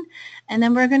plane, and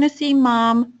then we're going to see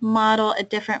mom model a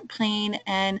different plane,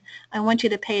 and I want you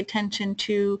to pay attention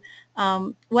to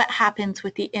what happens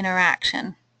with the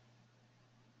interaction.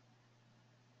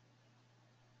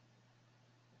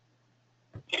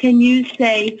 Can you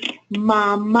say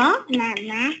mama?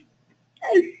 Mama.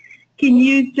 Can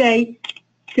you say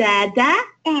dada?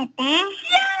 Dada.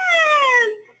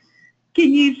 Yes!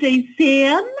 Can you say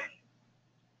Sam?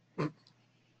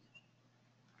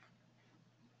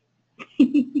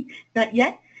 Not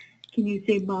yet. Can you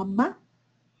say mama?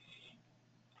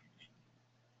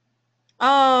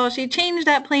 Oh, she changed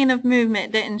that plane of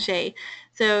movement, didn't she?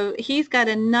 So he's got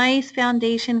a nice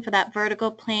foundation for that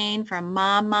vertical plane for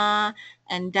mama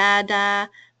and dada,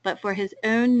 but for his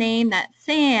own name, that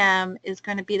Sam is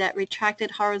going to be that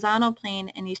retracted horizontal plane,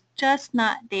 and he's just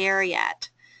not there yet.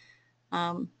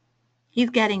 He's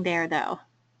getting there though.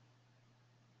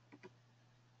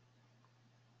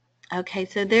 Okay,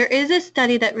 so there is a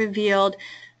study that revealed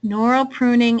neural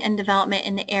pruning and development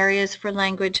in the areas for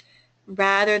language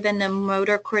rather than the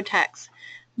motor cortex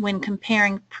when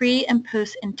comparing pre and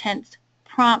post intense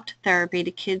prompt therapy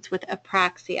to kids with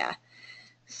apraxia.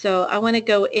 So I want to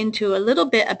go into a little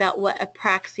bit about what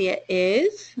apraxia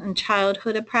is. And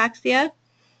childhood apraxia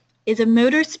is a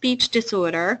motor speech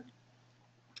disorder,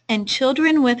 and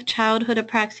children with childhood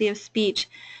apraxia of speech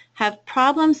have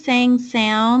problems saying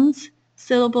sounds,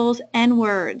 syllables, and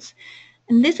words.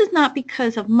 And this is not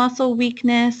because of muscle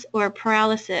weakness or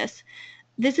paralysis.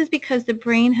 This is because the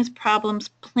brain has problems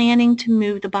planning to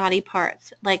move the body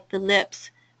parts, like the lips,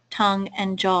 tongue,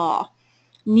 and jaw,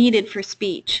 needed for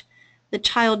speech. The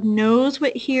child knows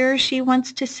what he or she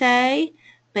wants to say,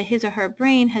 but his or her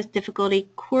brain has difficulty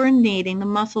coordinating the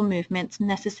muscle movements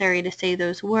necessary to say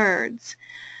those words.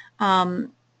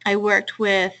 I worked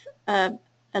with a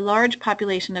large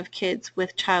population of kids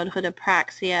with childhood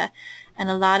apraxia, and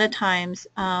a lot of times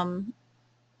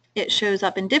it shows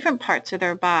up in different parts of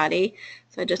their body.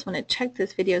 So I just want to check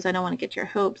this video, so I don't want to get your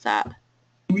hopes up.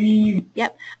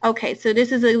 Yep. Okay, so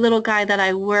this is a little guy that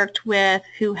I worked with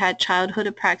who had childhood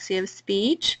apraxia of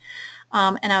speech,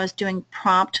 and I was doing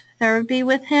prompt therapy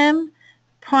with him.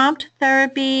 Prompt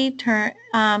therapy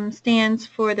stands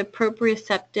for the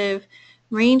proprioceptive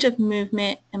range of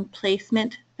movement and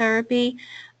placement therapy.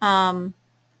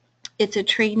 It's a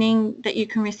training that you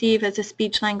can receive as a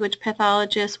speech language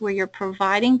pathologist where you're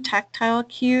providing tactile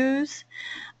cues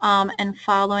and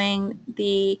following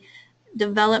the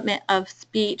development of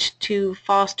speech to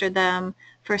foster them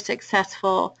for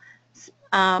successful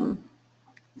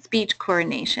speech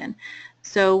coordination.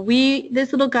 So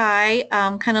this little guy,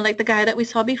 kind of like the guy that we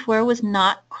saw before, was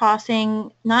not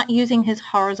using his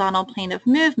horizontal plane of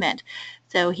movement.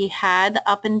 So he had the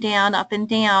up and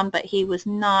down, but he was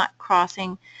not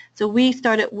crossing. So we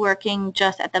started working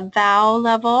just at the vowel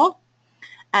level,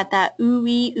 at that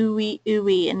ooey, ooey,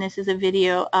 ooey. And this is a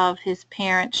video of his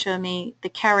parents show me the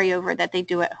carryover that they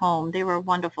do at home. They were a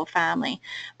wonderful family.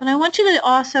 But I want you to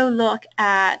also look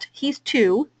at, he's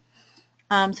 2,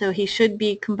 so he should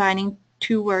be combining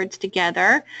 2 words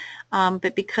together,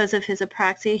 but because of his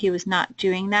apraxia, he was not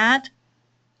doing that.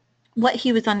 What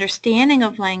he was understanding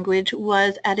of language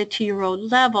was at a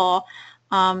 2-year-old level,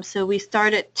 so we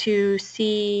started to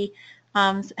see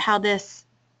how this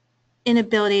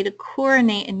inability to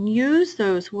coordinate and use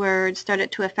those words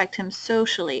started to affect him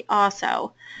socially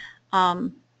also.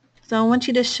 So I want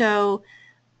you to show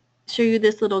you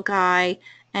this little guy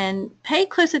and pay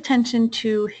close attention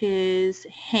to his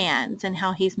hands and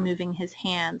how he's moving his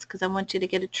hands, because I want you to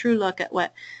get a true look at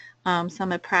what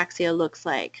some apraxia looks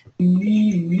like.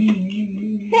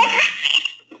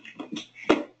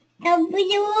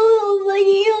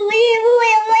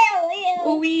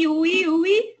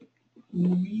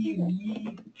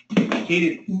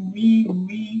 Kaden, ooey,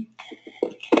 ooey.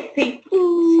 Say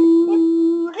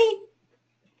ooey.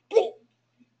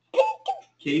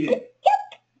 Kaden.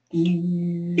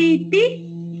 Baby.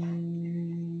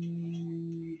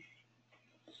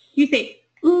 You say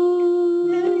ooh.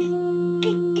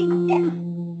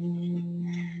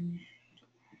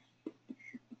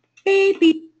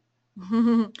 Baby.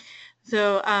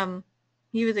 So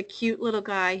he was a cute little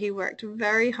guy. He worked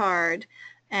very hard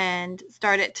and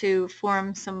started to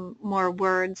form some more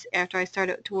words after I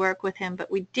started to work with him.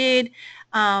 But we did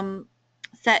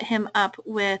set him up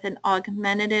with an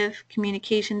augmentative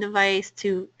communication device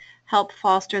to help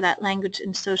foster that language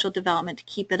and social development, to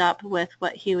keep it up with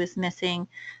what he was missing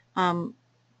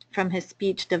from his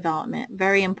speech development.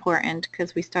 Very important,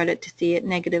 because we started to see it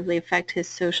negatively affect his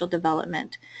social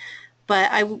development. But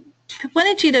I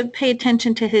wanted you to pay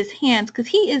attention to his hands, because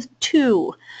he is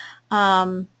 2.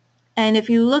 And if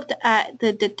you looked at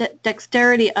the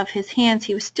dexterity of his hands,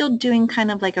 he was still doing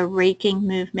kind of like a raking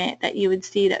movement that you would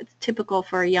see that's typical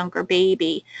for a younger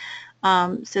baby.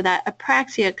 So that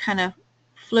apraxia kind of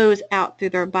flows out through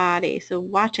their body. So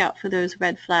watch out for those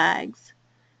red flags.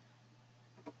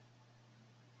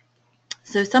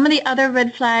 So some of the other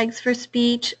red flags for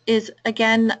speech is,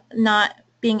 again, not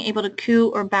being able to coo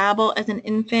or babble as an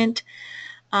infant.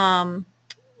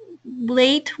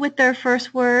 Late with their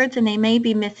first words, and they may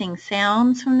be missing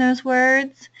sounds from those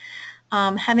words.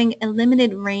 Having a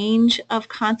limited range of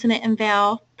consonant and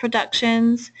vowel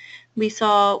productions. We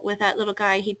saw with that little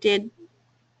guy, he did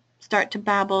start to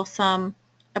babble some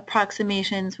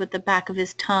approximations with the back of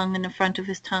his tongue and the front of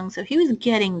his tongue, so he was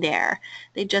getting there.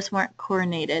 They just weren't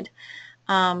coordinated.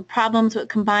 Problems with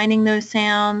combining those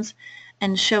sounds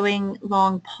and showing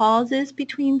long pauses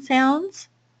between sounds.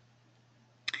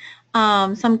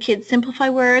 Some kids simplify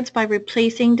words by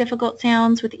replacing difficult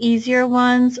sounds with easier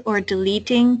ones or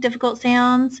deleting difficult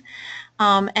sounds.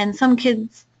 And some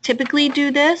kids typically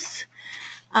do this.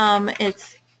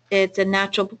 It's a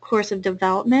natural course of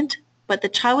development, but the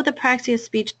child with apraxia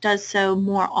speech does so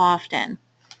more often.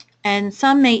 And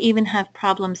some may even have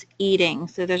problems eating,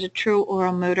 so there's a true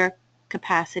oral motor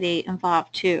capacity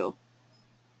involved too.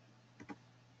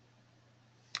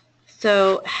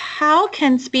 So how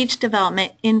can speech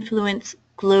development influence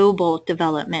global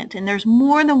development? And there's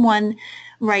more than one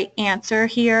right answer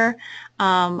here.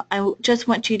 I just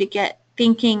want you to get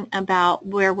thinking about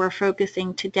where we're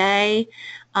focusing today,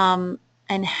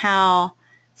 and how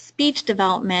speech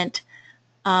development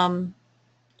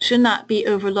should not be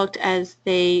overlooked as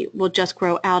they will just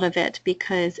grow out of it,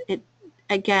 because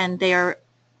again, they are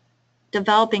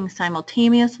developing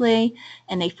simultaneously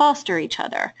and they foster each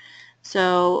other.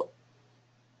 So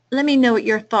let me know what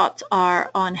your thoughts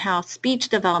are on how speech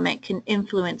development can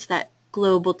influence that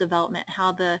global development,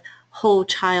 how the whole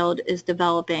child is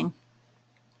developing.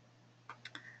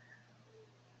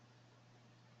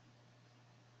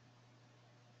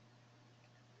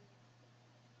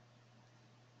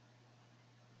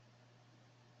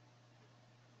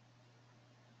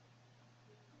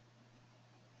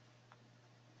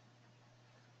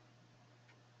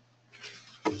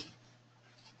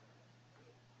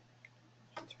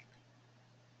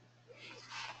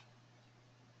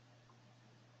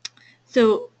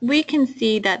 So we can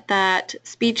see that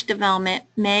speech development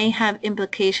may have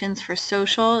implications for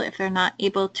social. If they're not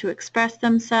able to express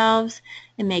themselves,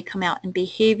 it may come out in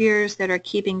behaviors that are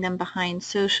keeping them behind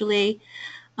socially.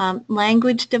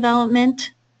 Language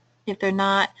development, if they're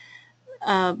not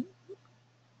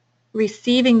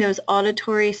receiving those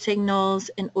auditory signals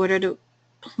in order to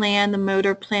plan the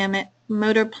motor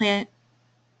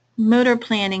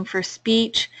planning for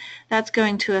speech. That's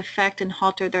going to affect and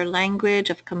alter their language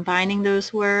of combining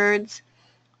those words.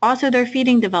 Also their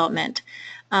feeding development.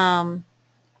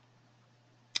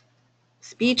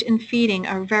 Speech and feeding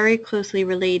are very closely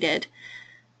related.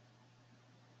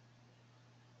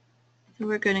 So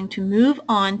we're going to move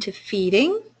on to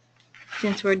feeding,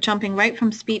 since we're jumping right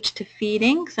from speech to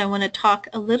feeding. So I want to talk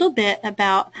a little bit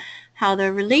about how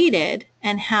they're related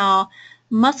and how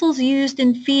muscles used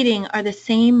in feeding are the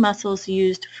same muscles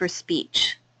used for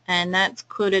speech. And that's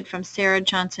quoted from Sarah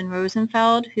Johnson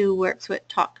Rosenfeld, who works with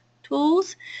Talk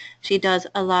Tools. She does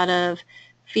a lot of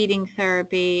feeding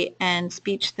therapy and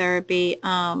speech therapy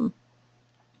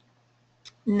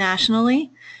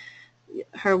nationally.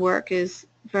 Her work is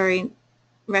very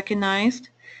recognized.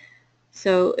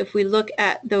 So if we look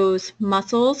at those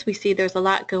muscles, we see there's a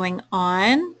lot going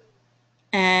on,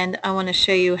 and I want to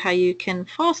show you how you can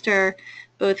foster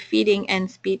both feeding and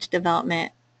speech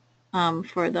development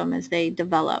for them as they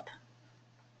develop.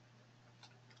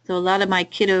 So a lot of my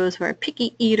kiddos who are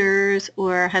picky eaters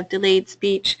or have delayed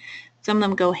speech, some of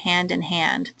them go hand in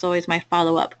hand. It's always my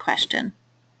follow-up question.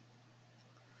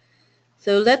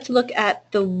 So let's look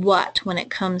at the what when it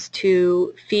comes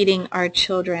to feeding our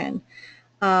children.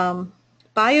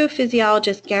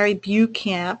 Biophysiologist Gary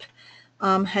Bucamp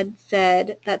had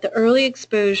said that the early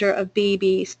exposure of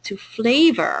babies to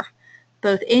flavor,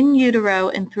 both in utero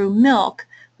and through milk,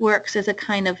 works as a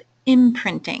kind of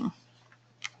imprinting.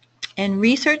 And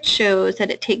research shows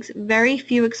that it takes very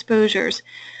few exposures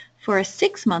for a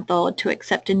 6-month-old to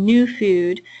accept a new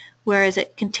food, whereas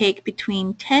it can take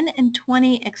between 10 and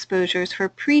 20 exposures for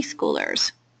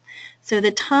preschoolers. So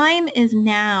the time is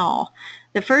now.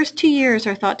 The first 2 years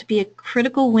are thought to be a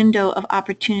critical window of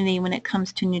opportunity when it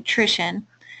comes to nutrition,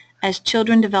 as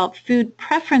children develop food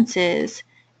preferences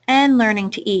and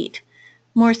learning to eat.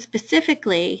 More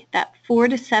specifically, that 4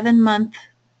 to 7 month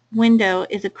window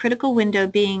is a critical window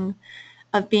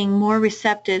of being more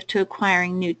receptive to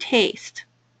acquiring new taste.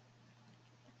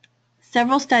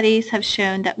 Several studies have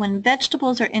shown that when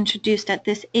vegetables are introduced at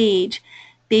this age,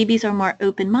 babies are more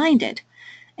open-minded,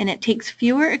 and it takes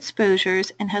fewer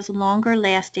exposures and has longer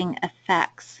lasting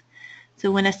effects.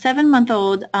 So when a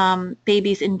 7-month-old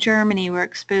babies in Germany were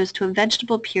exposed to a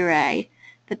vegetable puree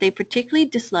that they particularly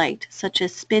disliked, such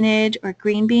as spinach or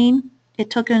green bean, it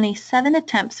took only 7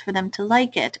 attempts for them to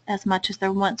like it as much as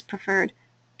their once preferred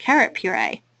carrot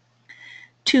puree.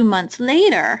 2 months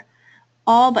later,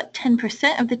 all but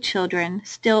 10% of the children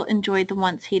still enjoyed the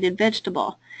once hated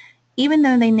vegetable, even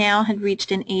though they now had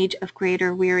reached an age of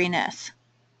greater weariness.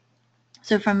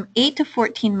 So from 8 to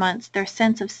 14 months, their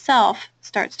sense of self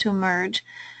starts to emerge,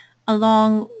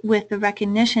 along with the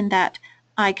recognition that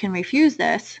I can refuse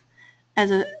this as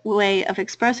a way of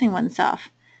expressing oneself.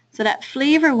 So that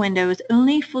flavor window is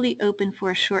only fully open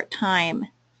for a short time,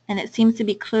 and it seems to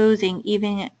be closing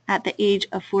even at the age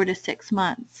of 4 to 6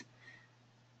 months.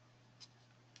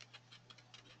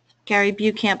 Gary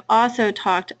Bucamp also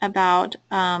talked about,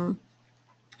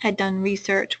 had done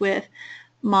research with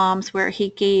moms where he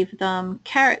gave them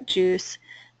carrot juice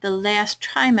the last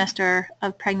trimester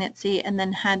of pregnancy and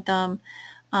then had them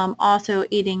also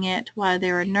eating it while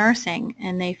they were nursing,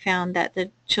 and they found that the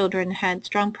children had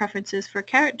strong preferences for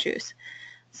carrot juice.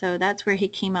 So that's where he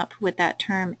came up with that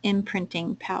term,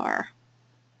 imprinting power.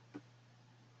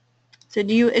 So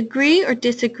do you agree or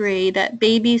disagree that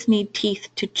babies need teeth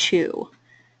to chew?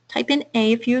 Type in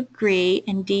A if you agree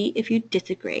and D if you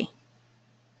disagree.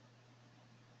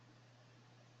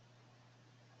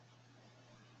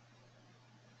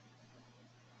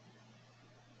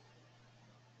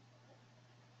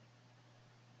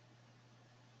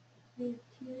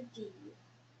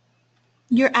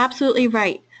 You're absolutely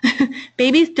right.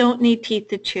 Babies don't need teeth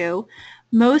to chew.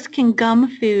 Most can gum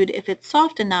food if it's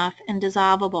soft enough and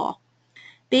dissolvable.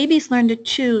 Babies learn to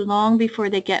chew long before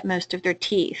they get most of their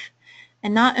teeth.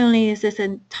 And not only is this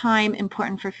a time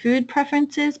important for food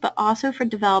preferences, but also for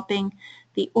developing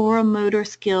the oral motor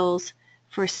skills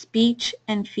for speech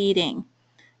and feeding.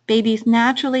 Babies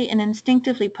naturally and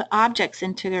instinctively put objects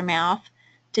into their mouth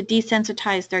to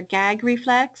desensitize their gag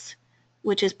reflex,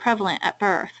 which is prevalent at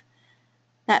birth.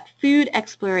 That food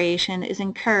exploration is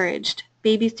encouraged.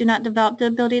 Babies do not develop the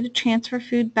ability to transfer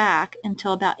food back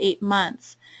until about 8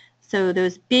 months. So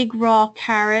those big raw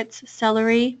carrots,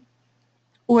 celery,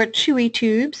 or chewy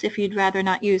tubes, if you'd rather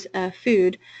not use a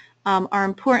food, are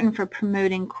important for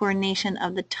promoting coordination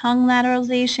of the tongue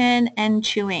lateralization and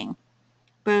chewing,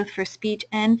 both for speech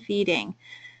and feeding.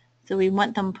 So we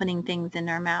want them putting things in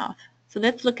their mouth. So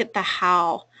let's look at the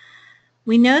how.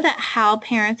 We know that how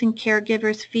parents and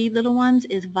caregivers feed little ones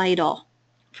is vital.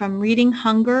 From reading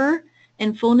hunger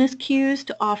and fullness cues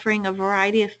to offering a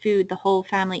variety of food the whole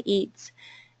family eats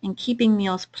and keeping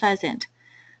meals pleasant.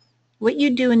 What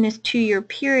you do in this 2-year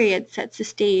period sets the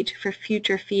stage for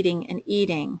future feeding and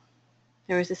eating.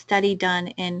 There was a study done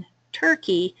in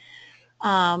Turkey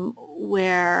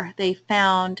where they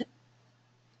found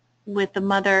with the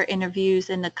mother interviews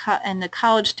and the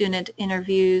college student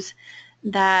interviews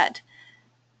that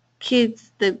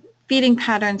kids, the feeding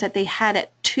patterns that they had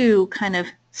at 2 kind of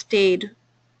stayed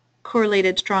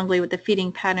correlated strongly with the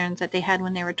feeding patterns that they had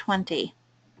when they were 20.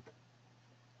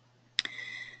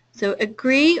 So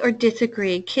agree or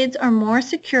disagree, kids are more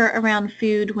secure around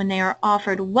food when they are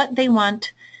offered what they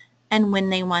want and when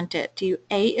they want it. Do you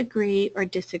A, agree or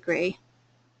disagree?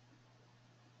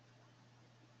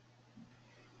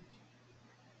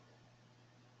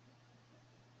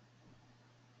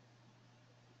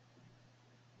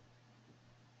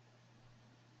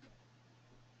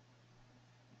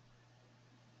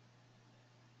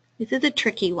 This is a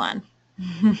tricky one.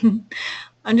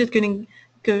 I'm just going to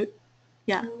go,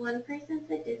 yeah. One person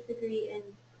said disagree and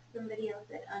somebody else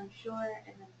said unsure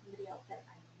and then somebody else said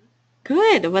I don't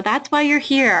know. Good. Well, that's why you're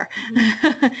here.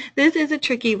 This is a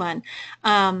tricky one.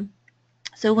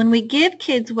 So when we give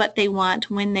kids what they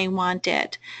want when they want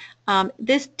it,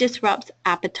 this disrupts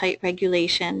appetite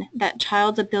regulation, that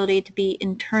child's ability to be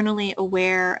internally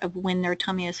aware of when their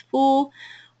tummy is full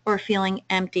or feeling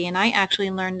empty. And I actually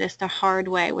learned this the hard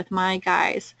way with my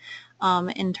guys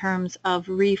in terms of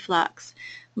reflux.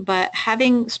 But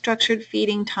having structured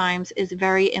feeding times is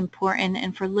very important,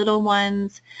 and for little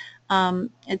ones,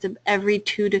 it's every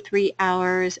 2 to 3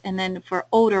 hours, and then for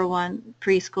older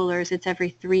preschoolers, it's every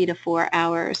 3 to 4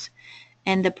 hours.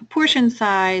 And the proportion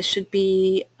size should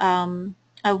be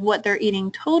of what they're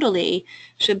eating totally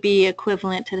should be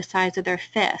equivalent to the size of their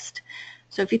fist.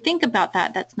 So if you think about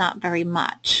that, that's not very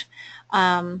much.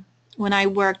 When I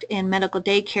worked in medical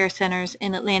daycare centers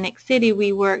in Atlantic City,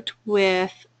 we worked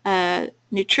with a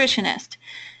nutritionist,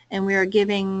 and we were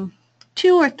giving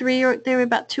 2 or 3, or they were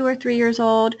about 2 or 3 years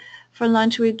old. For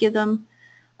lunch, we'd give them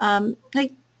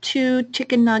like 2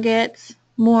 chicken nuggets,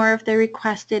 more if they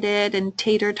requested it, and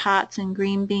tater tots and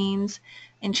green beans.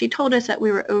 And she told us that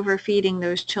we were overfeeding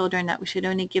those children, that we should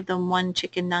only give them 1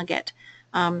 chicken nugget.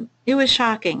 It was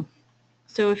shocking.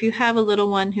 So if you have a little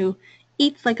one who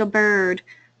eats like a bird,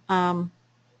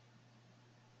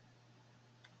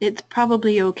 it's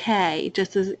probably okay,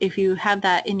 just as if you have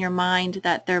that in your mind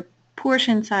that their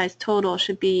portion size total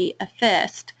should be a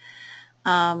fist,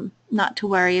 not to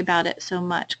worry about it so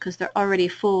much because they're already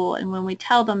full. And when we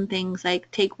tell them things like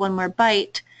take 1 more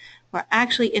bite, we're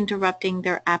actually interrupting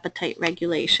their appetite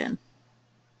regulation.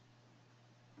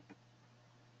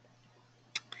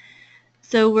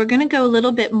 So we're going to go a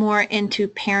little bit more into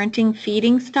parenting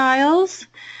feeding styles.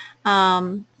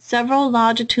 Several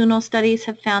longitudinal studies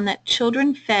have found that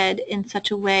children fed in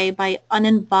such a way by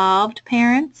uninvolved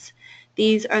parents,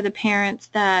 these are the parents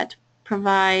that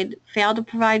fail to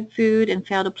provide food and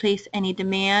fail to place any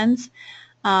demands.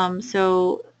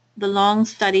 So the long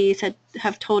studies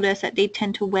have told us that they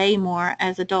tend to weigh more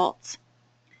as adults.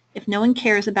 If no one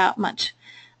cares much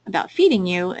about feeding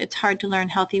you, it's hard to learn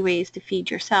healthy ways to feed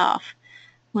yourself.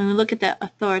 When we look at the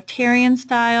authoritarian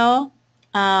style,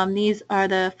 these are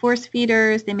the force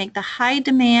feeders. They make the high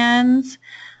demands,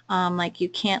 like you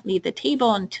can't leave the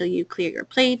table until you clear your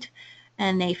plate,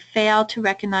 and they fail to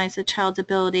recognize the child's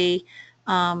ability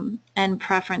and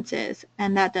preferences,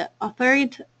 and that the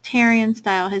authoritarian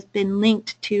style has been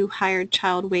linked to higher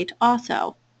child weight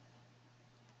also.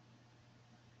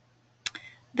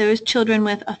 Those children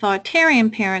with authoritarian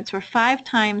parents were 5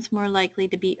 times more likely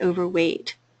to be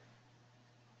overweight.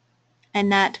 And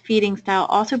that feeding style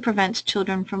also prevents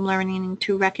children from learning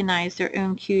to recognize their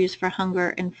own cues for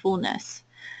hunger and fullness.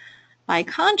 By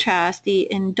contrast, the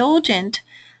indulgent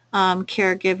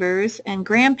caregivers and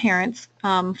grandparents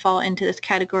fall into this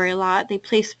category a lot. They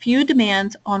place few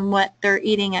demands on what they're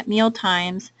eating at meal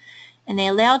times, and they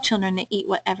allow children to eat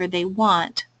whatever they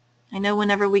want. I know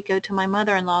whenever we go to my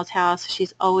mother-in-law's house,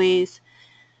 she's always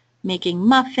making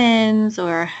muffins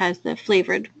or has the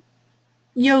flavored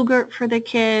yogurt for the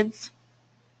kids.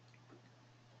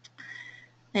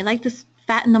 They like to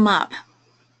fatten them up.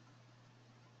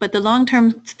 But the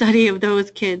long-term study of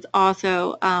those kids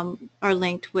also are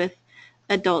linked with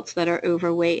adults that are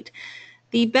overweight.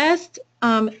 The best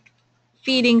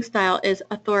feeding style is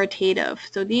authoritative.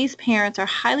 So these parents are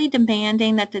highly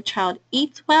demanding that the child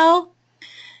eats well,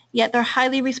 yet they're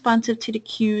highly responsive to the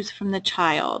cues from the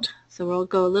child. So we'll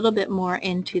go a little bit more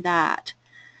into that.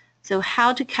 So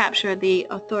how to capture the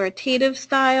authoritative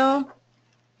style.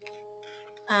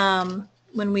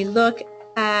 When we look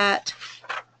at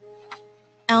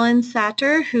Ellen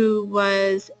Satter, who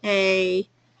was a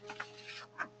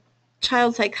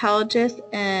child psychologist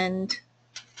and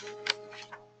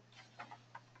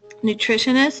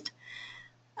nutritionist,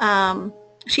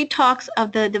 she talks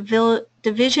of the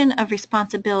division of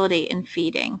responsibility in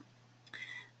feeding.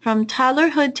 From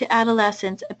toddlerhood to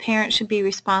adolescence, a parent should be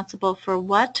responsible for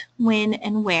what, when,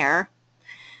 and where.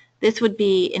 This would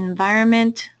be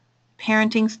environment,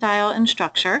 parenting style, and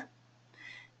structure.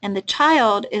 And the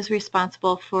child is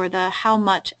responsible for the how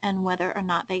much and whether or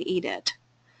not they eat it.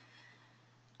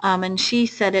 And she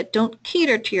said it, don't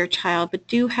cater to your child, but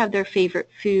do have their favorite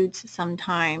foods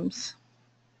sometimes.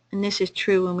 And this is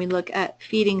true when we look at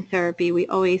feeding therapy. We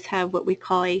always have what we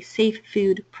call a safe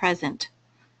food present.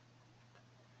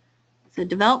 So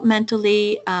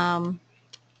developmentally,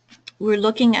 we're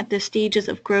looking at the stages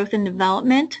of growth and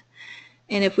development.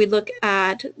 And if we look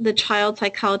at the child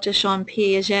psychologist Jean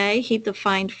Piaget, he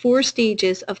defined 4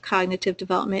 stages of cognitive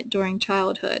development during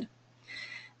childhood.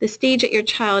 The stage that your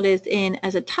child is in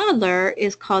as a toddler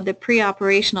is called the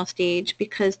pre-operational stage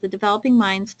because the developing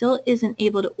mind still isn't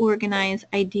able to organize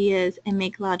ideas and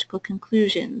make logical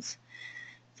conclusions.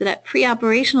 So that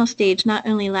pre-operational stage not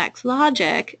only lacks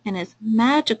logic and is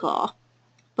magical,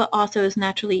 but also is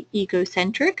naturally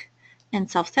egocentric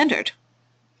and self-centered.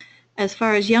 As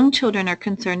far as young children are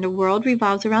concerned, the world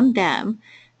revolves around them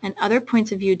and other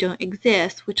points of view don't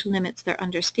exist, which limits their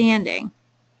understanding.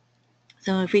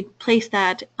 So if we place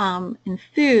that in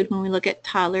food, when we look at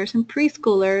toddlers and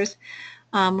preschoolers,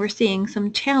 we're seeing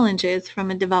some challenges from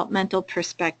a developmental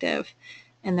perspective,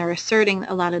 and they're asserting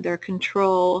a lot of their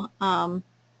control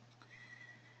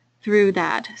through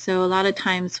that. So a lot of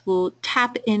times we'll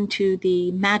tap into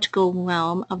the magical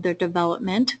realm of their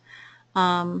development.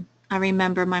 I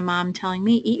remember my mom telling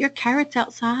me, eat your carrots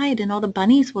outside and all the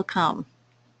bunnies will come.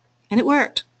 And it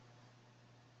worked.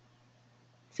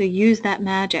 So use that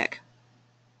magic.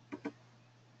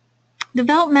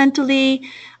 Developmentally,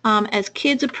 as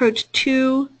kids approach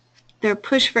 2, their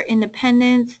push for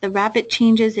independence, the rapid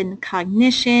changes in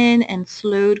cognition and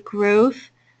slowed growth,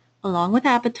 along with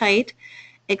appetite,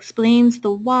 explains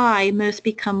the why most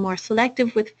become more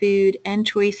selective with food and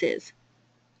choices.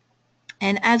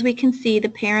 And as we can see, the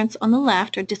parents on the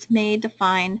left are dismayed to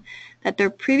find that their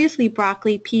previously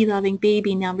broccoli, pea-loving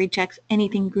baby now rejects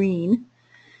anything green.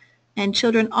 And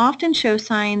children often show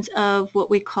signs of what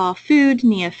we call food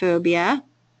neophobia,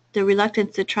 the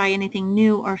reluctance to try anything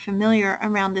new or familiar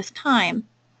around this time.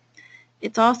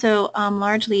 It's also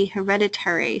largely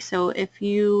hereditary, so if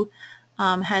you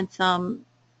had some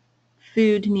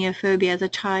food neophobia as a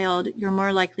child, you're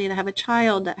more likely to have a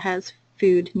child that has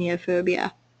food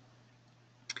neophobia.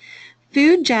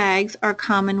 Food jags are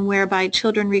common whereby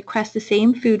children request the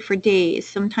same food for days,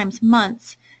 sometimes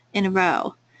months in a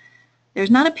row.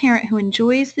 There's not a parent who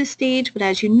enjoys this stage, but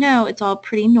as you know, it's all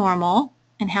pretty normal,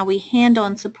 and how we handle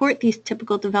and support these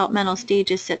typical developmental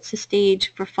stages sets the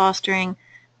stage for fostering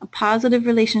a positive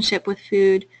relationship with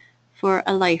food for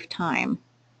a lifetime.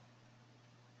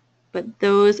 But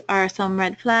those are some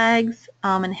red flags,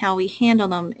 and how we handle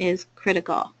them is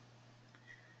critical.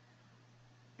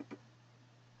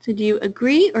 So do you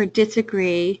agree or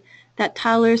disagree that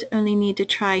toddlers only need to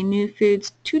try new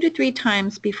foods 2 to 3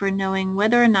 times before knowing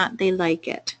whether or not they like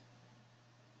it?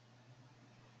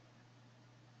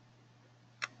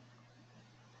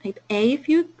 Type A if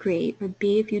you agree or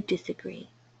B if you disagree.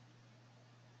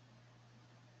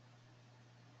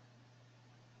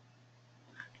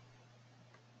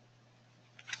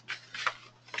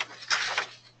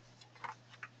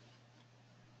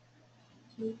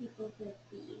 Two people said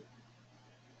B.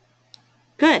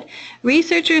 Good.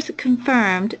 Researchers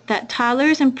confirmed that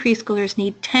toddlers and preschoolers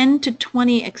need 10 to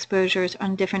 20 exposures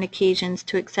on different occasions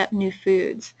to accept new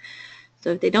foods.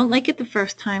 So if they don't like it the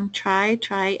first time, try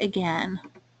again.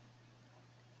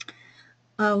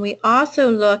 We also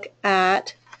look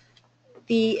at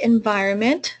the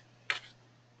environment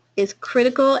is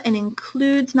critical and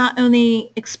includes not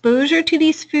only exposure to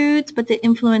these foods, but the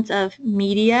influence of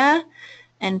media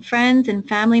and friends and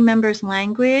family members'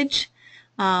 language.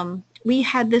 We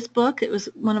had this book. It was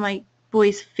one of my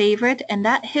boys' favorite, and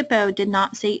that hippo did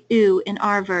not say ooh in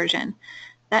our version.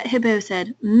 That hippo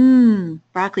said,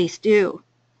 broccoli stew,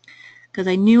 because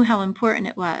I knew how important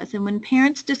it was. And when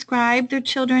parents describe their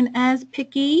children as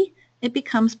picky, it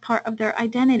becomes part of their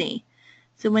identity.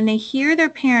 So when they hear their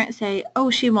parent say, oh,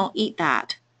 she won't eat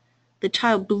that, the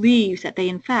child believes that they,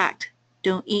 in fact,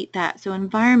 don't eat that. So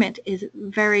environment is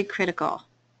very critical.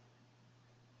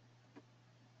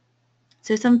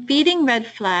 So some feeding red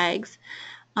flags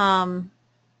to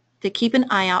keep an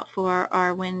eye out for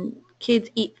are when kids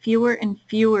eat fewer and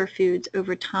fewer foods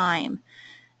over time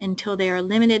until they are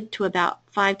limited to about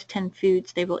 5 to 10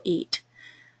 foods they will eat.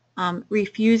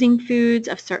 Refusing foods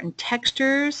of certain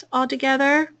textures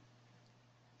altogether,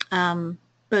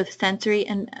 both sensory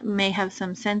and may have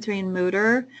some sensory and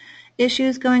motor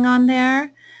issues going on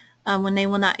there. When they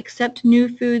will not accept new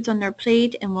foods on their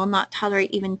plate and will not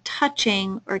tolerate even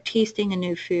touching or tasting a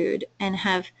new food, and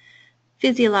have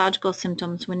physiological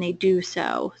symptoms when they do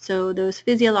so. So those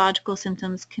physiological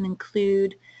symptoms can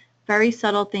include very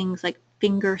subtle things like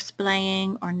finger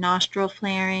splaying or nostril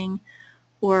flaring,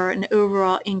 or an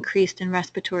overall increase in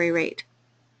respiratory rate.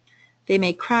 They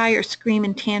may cry or scream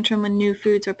and tantrum when new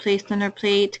foods are placed on their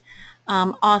plate.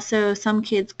 Also, some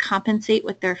kids compensate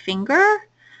with their finger.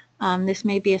 This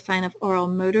may be a sign of oral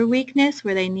motor weakness,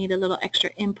 where they need a little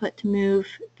extra input to move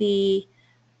the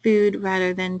food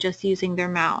rather than just using their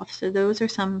mouth. So those are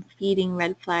some feeding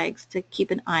red flags to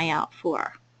keep an eye out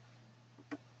for.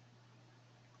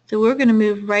 So we're going to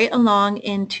move right along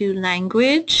into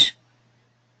language.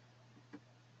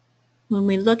 When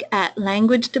we look at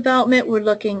language development, we're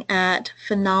looking at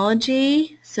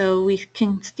phonology. So we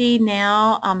can see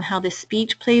now how the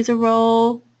speech plays a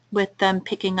role with them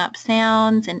picking up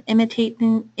sounds and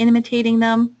imitating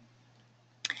them.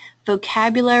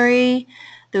 Vocabulary,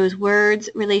 those words,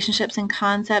 relationships, and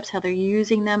concepts, how they're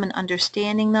using them and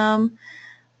understanding them.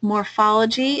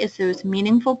 Morphology is those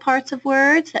meaningful parts of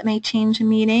words that may change a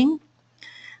meaning.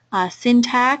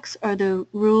 Syntax are the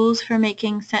rules for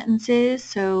making sentences,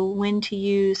 so when to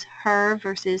use her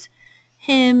versus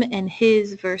him and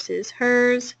his versus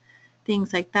hers,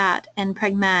 things like that. And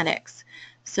pragmatics.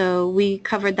 So we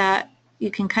covered that.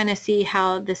 You can kind of see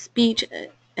how the speech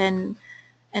and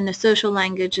the social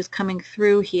language is coming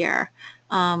through here.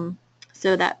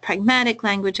 So that pragmatic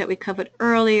language that we covered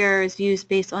earlier is used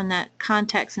based on that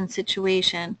context and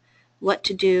situation, what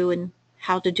to do and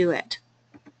how to do it.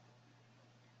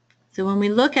 So when we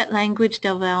look at language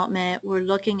development, we're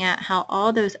looking at how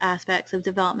all those aspects of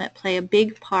development play a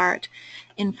big part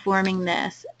in forming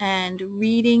this. And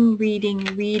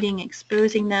reading,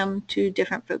 exposing them to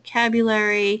different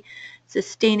vocabulary,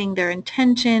 sustaining their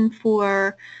intention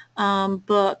for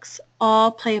books,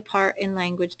 all play a part in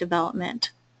language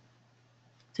development.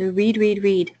 So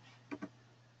read.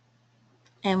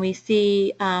 And we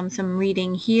see some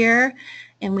reading here,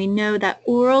 and we know that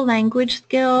oral language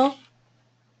skill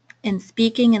and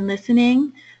speaking and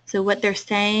listening, so what they're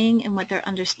saying and what they're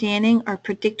understanding, are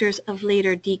predictors of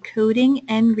later decoding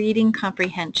and reading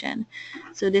comprehension.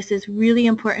 So this is really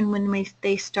important when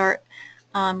they start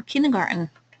kindergarten.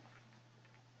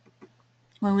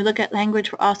 When we look at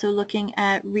language, we're also looking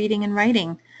at reading and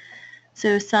writing.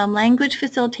 So some language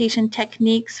facilitation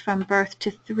techniques from birth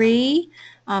to 3.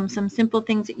 Some simple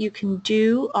things that you can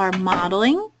do are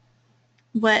modeling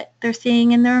what they're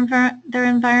seeing in their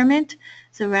environment.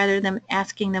 So rather than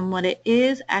asking them what it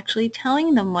is, actually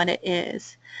telling them what it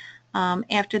is.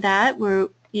 After that,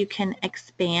 you can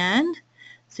expand.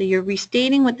 So you're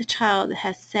restating what the child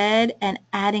has said and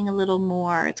adding a little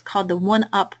more. It's called the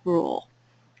one-up rule.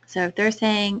 So if they're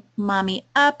saying, "Mommy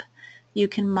up," you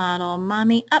can model,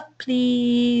 "Mommy up,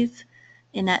 please,"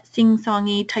 in that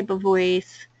sing-songy type of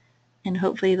voice, and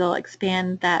hopefully they'll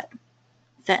expand that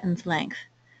sentence length.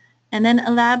 And then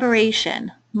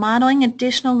elaboration, modeling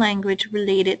additional language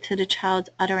related to the child's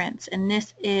utterance. And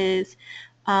this is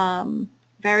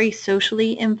very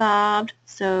socially involved,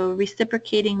 so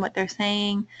reciprocating what they're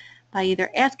saying by either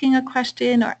asking a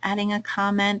question or adding a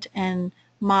comment, and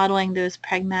modeling those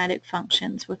pragmatic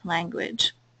functions with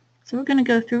language. So we're going to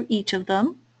go through each of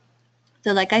them.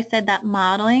 So like I said, that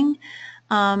modeling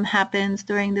happens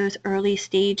during those early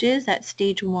stages, at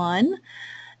stage 1.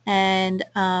 And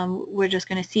we're just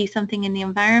going to see something in the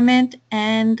environment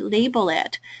and label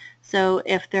it. So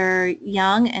if they're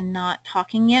young and not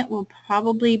talking yet, we'll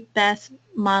probably best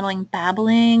modeling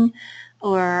babbling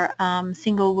or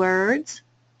single words.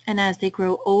 And as they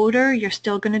grow older, you're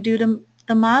still going to do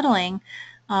the modeling.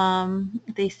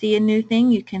 If they see a new thing,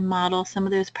 you can model some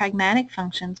of those pragmatic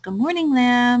functions. "Good morning,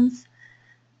 lambs."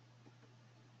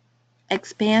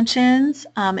 Expansions,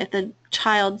 if the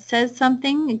child says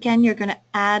something, again, you're going to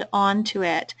add on to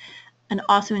it and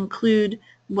also include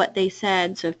what they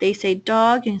said. So if they say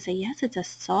dog, you can say, "Yes, it's a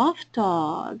soft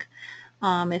dog."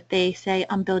 If they say,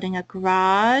 "I'm building a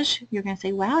garage," you're going to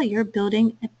say, "Wow, you're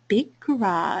building a big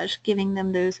garage," giving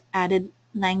them those added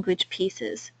language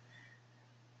pieces.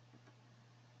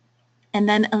 And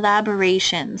then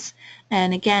elaborations.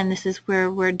 And again, this is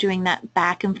where we're doing that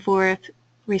back and forth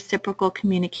reciprocal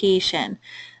communication.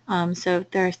 So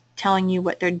if they're telling you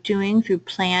what they're doing through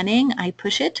planning, I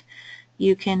push it.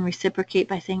 you can reciprocate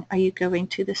by saying, are you going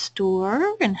to the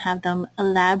store? And have them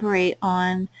elaborate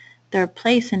on their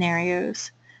play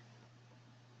scenarios.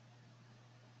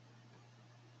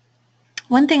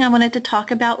 One thing I wanted to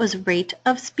talk about was rate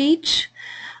of speech.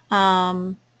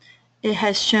 It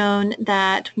has shown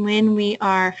that when we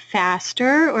are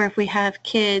faster, or if we have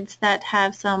kids that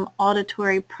have some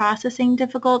auditory processing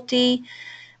difficulty,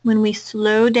 when we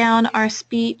slow down our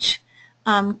speech,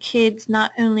 kids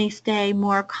not only stay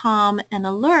more calm and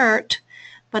alert,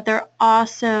 but they're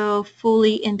also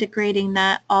fully integrating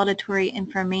that auditory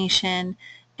information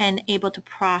and able to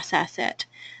process it.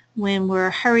 When we're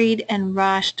hurried and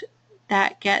rushed,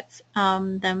 that gets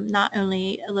them not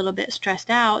only a little bit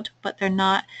stressed out, but they're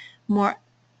not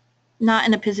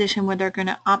in a position where they're going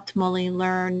to optimally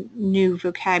learn new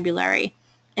vocabulary.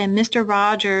 And Mr.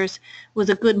 Rodgers was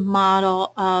a good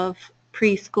model of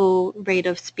preschool rate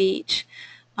of speech.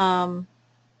 And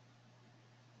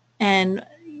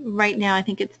right now I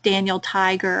think it's Daniel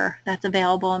Tiger that's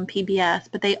available on PBS,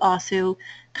 but they also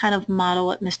kind of model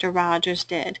what Mr. Rodgers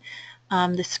did.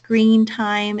 The screen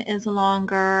time is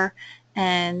longer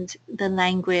and the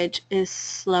language is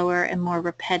slower and more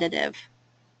repetitive.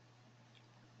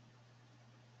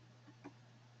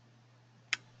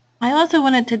 I also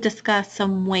wanted to discuss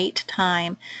some wait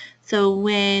time. So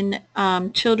when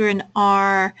children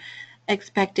are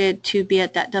expected to be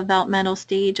at that developmental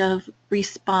stage of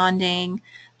responding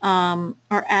or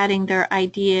adding their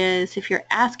ideas, if you're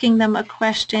asking them a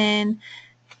question,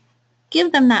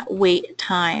 give them that wait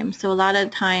time. So a lot of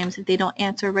times if they don't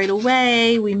answer right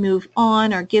away, we move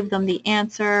on or give them the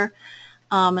answer.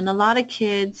 And a lot of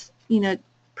kids,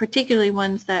 particularly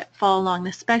ones that fall along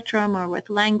the spectrum or with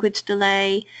language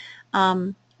delay,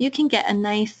 you can get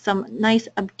some nice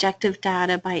objective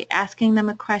data by asking them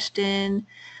a question,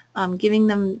 giving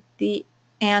them the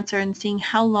answer and seeing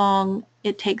how long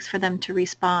it takes for them to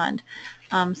respond.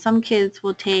 Some kids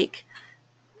will take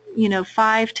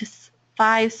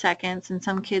 5 seconds, and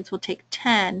some kids will take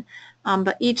 10,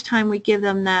 but each time we give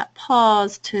them that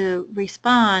pause to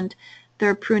respond,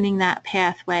 they're pruning that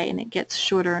pathway and it gets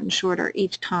shorter and shorter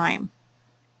each time.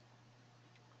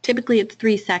 Typically it's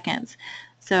 3 seconds,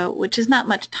 which is not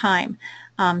much time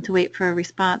to wait for a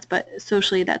response, but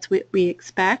socially that's what we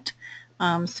expect.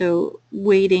 So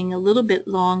waiting a little bit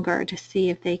longer to see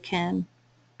if they can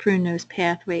prune those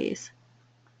pathways.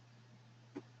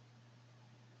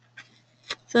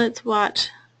 So let's watch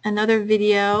another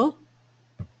video.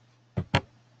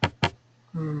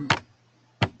 Well,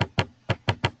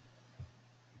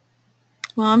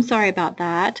 I'm sorry about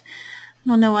that. I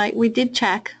don't know why. We did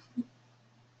check.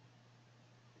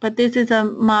 But this is a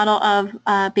model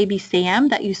of baby Sam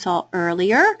that you saw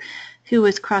earlier, who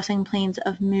was crossing planes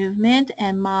of movement,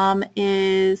 and mom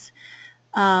is,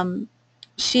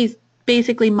 she's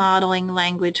basically modeling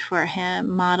language for him,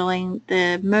 modeling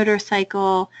the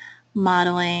motorcycle,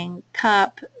 modeling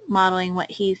cup, modeling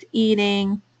what he's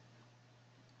eating.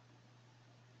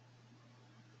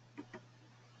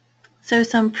 So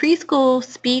some preschool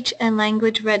speech and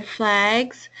language red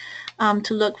flags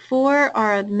to look for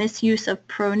are misuse of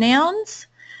pronouns.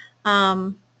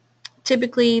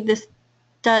 Typically this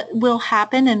will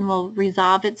happen and will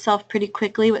resolve itself pretty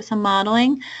quickly with some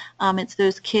modeling. It's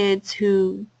those kids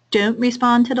who don't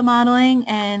respond to the modeling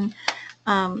and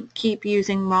keep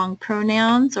using wrong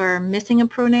pronouns or missing a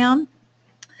pronoun.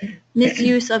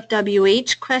 Misuse of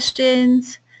WH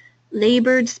questions.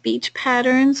 Labored speech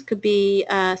patterns could be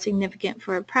significant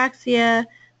for apraxia.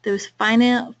 Those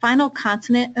final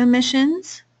consonant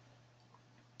omissions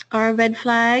are a red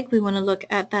flag. We want to look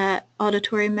at that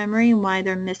auditory memory and why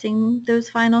they're missing those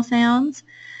final sounds.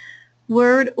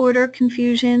 Word order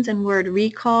confusions and word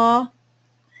recall.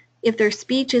 If their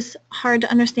speech is hard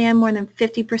to understand more than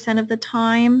 50% of the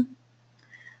time,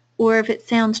 or if it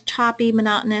sounds choppy,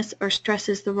 monotonous, or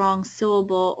stresses the wrong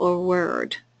syllable or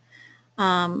word.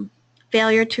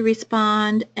 Failure to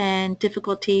respond and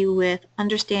difficulty with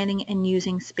understanding and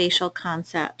using spatial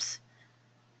concepts.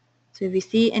 So if you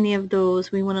see any of those,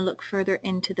 we want to look further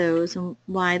into those and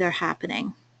why they're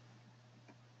happening.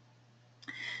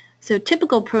 So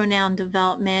typical pronoun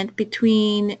development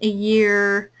between a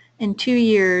year and 2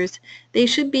 years, they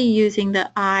should be using the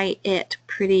I, it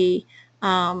pretty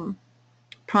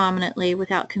prominently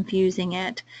without confusing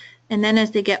it. And then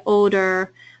as they get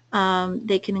older,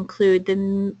 they can include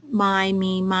the my,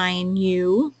 me, mine,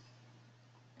 you.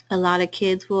 A lot of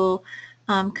kids will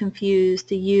confuse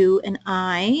the you and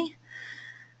I,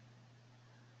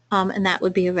 and that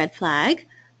would be a red flag.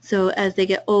 So as they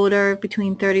get older,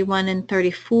 between 31 and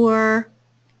 34,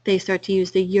 they start to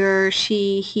use the your,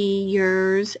 she, he,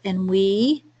 yours, and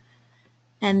we.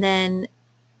 And then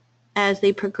as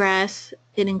they progress,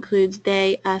 it includes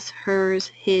they, us, hers,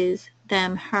 his,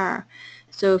 them, her.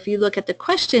 So if you look at the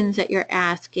questions that you're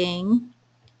asking,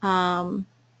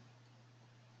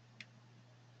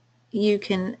 you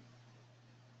can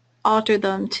alter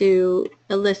them to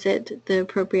elicit the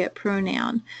appropriate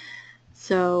pronoun.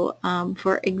 So,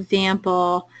 for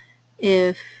example,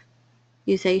 if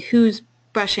you say, who's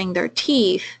brushing their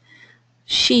teeth,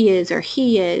 she is or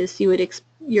he is,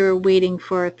 you're waiting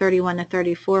for a 31 to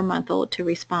 34-month-old to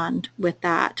respond with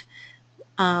that.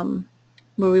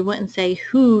 Where we wouldn't say,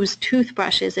 whose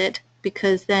toothbrush is it,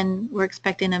 because then we're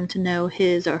expecting them to know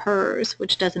his or hers,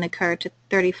 which doesn't occur to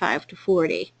 35 to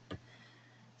 40.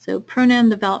 So pronoun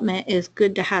development is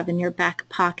good to have in your back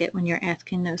pocket when you're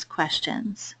asking those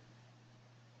questions.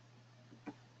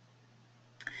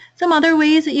 Some other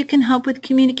ways that you can help with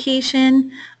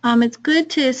communication, it's good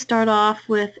to start off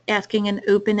with asking an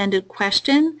open-ended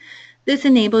question. This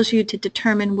enables you to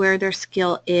determine where their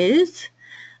skill is.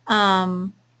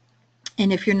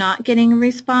 And if you're not getting a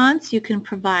response, you can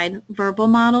provide verbal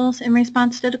models in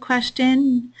response to the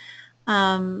question,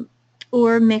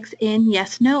 or mix in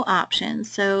yes-no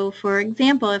options. So for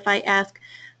example, if I ask,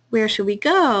 where should we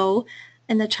go?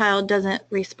 And the child doesn't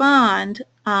respond,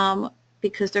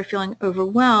 because they're feeling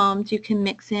overwhelmed, you can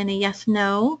mix in a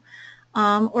yes-no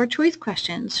or choice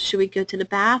questions. Should we go to the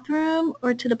bathroom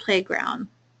or to the playground?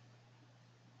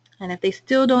 And if they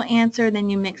still don't answer,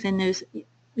 then you mix in those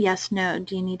yes-no.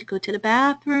 Do you need to go to the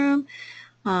bathroom?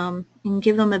 And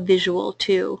give them a visual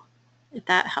too, if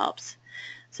that helps.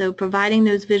 So providing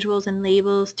those visuals and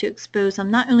labels to expose them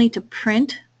not only to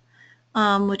print,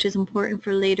 which is important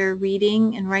for later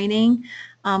reading and writing,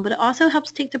 but it also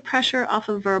helps take the pressure off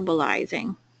of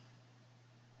verbalizing.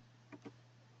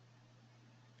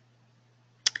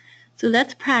 So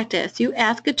let's practice. You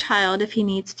ask a child if he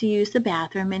needs to use the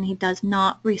bathroom and he does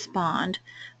not respond.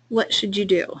 What should you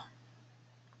do?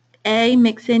 A,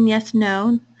 mix in yes,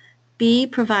 no. B,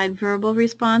 provide verbal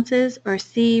responses. Or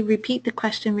C, repeat the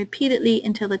question repeatedly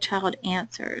until the child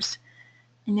answers.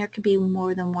 And there could be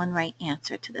more than one right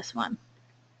answer to this one.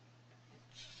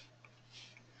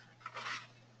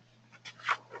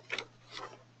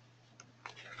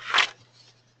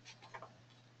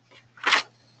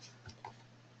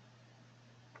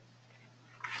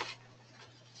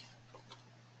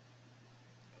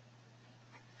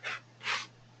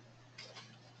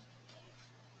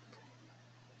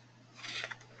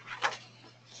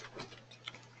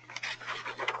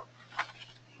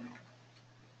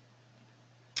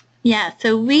 Yeah,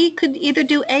 so we could either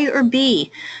do A or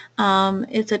B.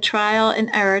 It's a trial and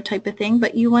error type of thing,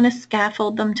 but you want to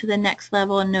scaffold them to the next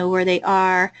level and know where they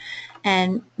are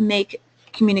and make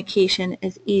communication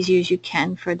as easy as you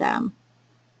can for them.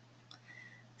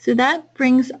 So that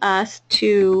brings us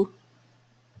to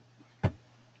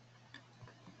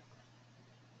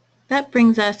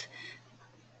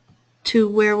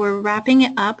where we're wrapping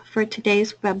it up for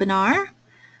today's webinar.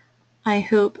 I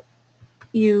hope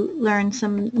you learned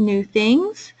some new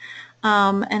things,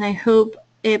 and I hope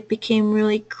it became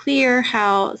really clear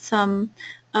how some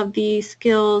of these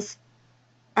skills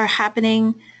are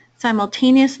happening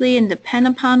simultaneously and depend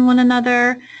upon one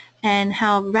another, and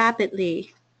how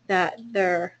rapidly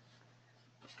they're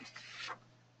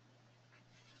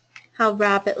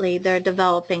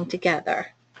developing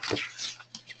together.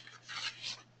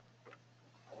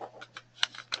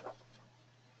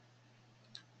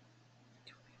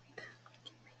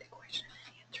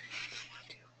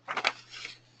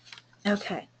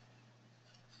 Okay.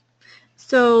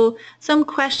 So some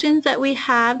questions that we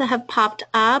have that have popped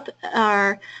up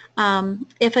are,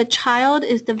 if a child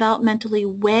is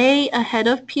developmentally way ahead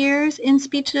of peers in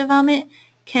speech development,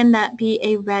 can that be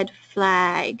a red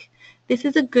flag? This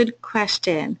is a good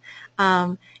question.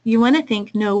 You want to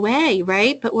think, no way,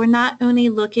 right? But we're not only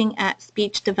looking at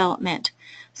speech development.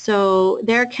 So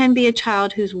there can be a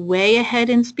child who's way ahead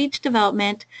in speech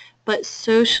development, but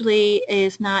socially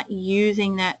is not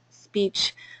using that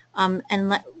speech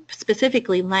and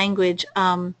specifically language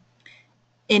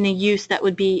in a use that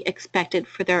would be expected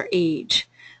for their age.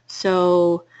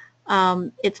 So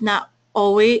it's not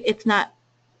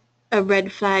a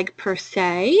red flag per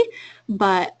se,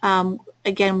 but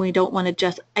again, we don't want to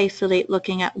just isolate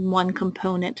looking at one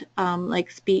component like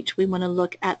speech. We want to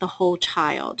look at the whole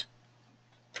child.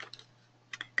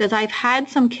 Because I've had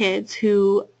some kids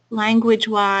who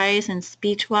language-wise and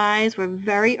speech-wise were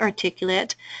very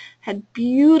articulate, had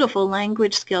beautiful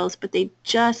language skills, but they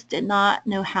just did not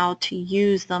know how to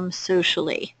use them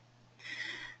socially.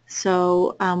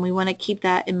 So we want to keep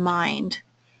that in mind.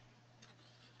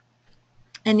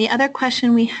 And the other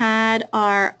question we had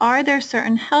are there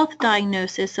certain health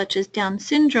diagnoses such as Down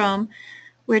syndrome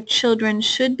where children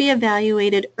should be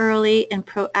evaluated early and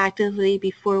proactively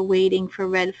before waiting for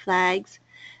red flags?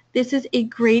 This is a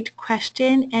great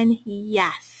question, and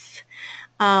yes,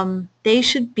 they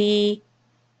should be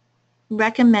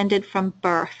recommended from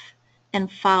birth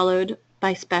and followed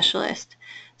by specialists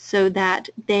so that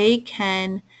they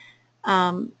can,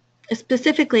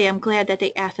 specifically, I'm glad that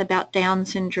they asked about Down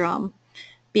syndrome,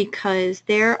 because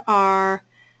there are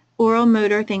oral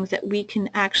motor things that we can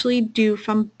actually do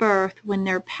from birth when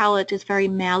their palate is very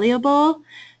malleable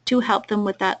to help them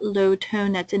with that low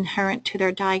tone that's inherent to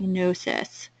their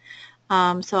diagnosis.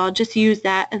 So I'll just use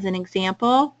that as an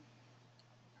example,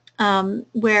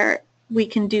 where we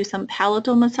can do some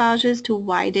palatal massages to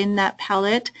widen that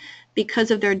palate because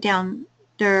of that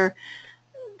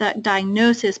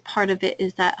diagnosis. Part of it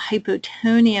is that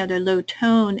hypotonia, the low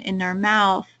tone in their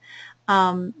mouth.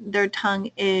 Their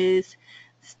tongue is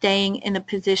staying in a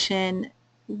position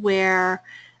where,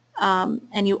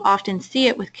 and you often see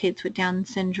it with kids with Down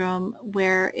syndrome,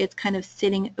 where it's kind of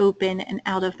sitting open and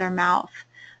out of their mouth.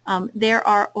 There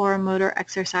are oral motor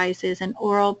exercises and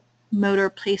oral motor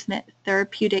placement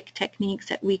therapeutic techniques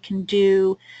that we can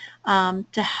do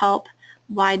to help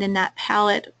widen that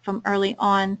palate from early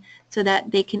on so that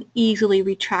they can easily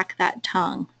retract that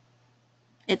tongue.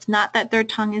 It's not that their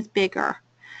tongue is bigger.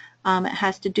 It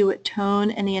has to do with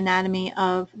tone and the anatomy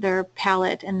of their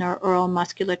palate and their oral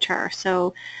musculature.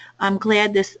 So I'm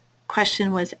glad this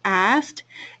question was asked,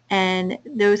 and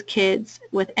those kids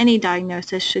with any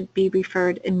diagnosis should be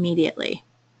referred immediately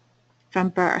from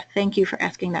birth. Thank you for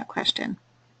asking that question.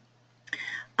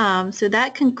 So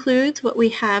that concludes what we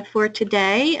have for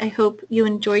today. I hope you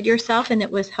enjoyed yourself and it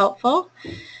was helpful.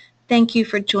 Thank you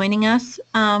for joining us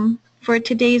for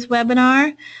today's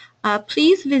webinar.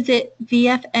 Please visit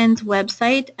VFN's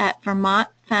website at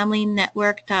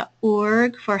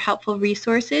vermontfamilynetwork.org for helpful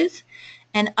resources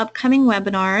and upcoming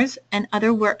webinars and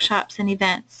other workshops and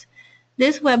events.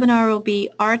 This webinar will be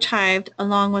archived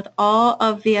along with all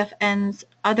of VFN's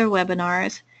other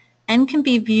webinars and can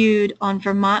be viewed on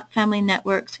Vermont Family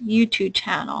Network's YouTube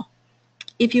channel.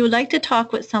 If you would like to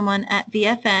talk with someone at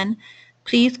VFN,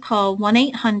 please call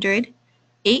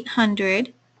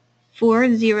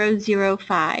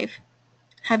 1-800-800-4005.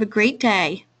 Have a great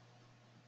day.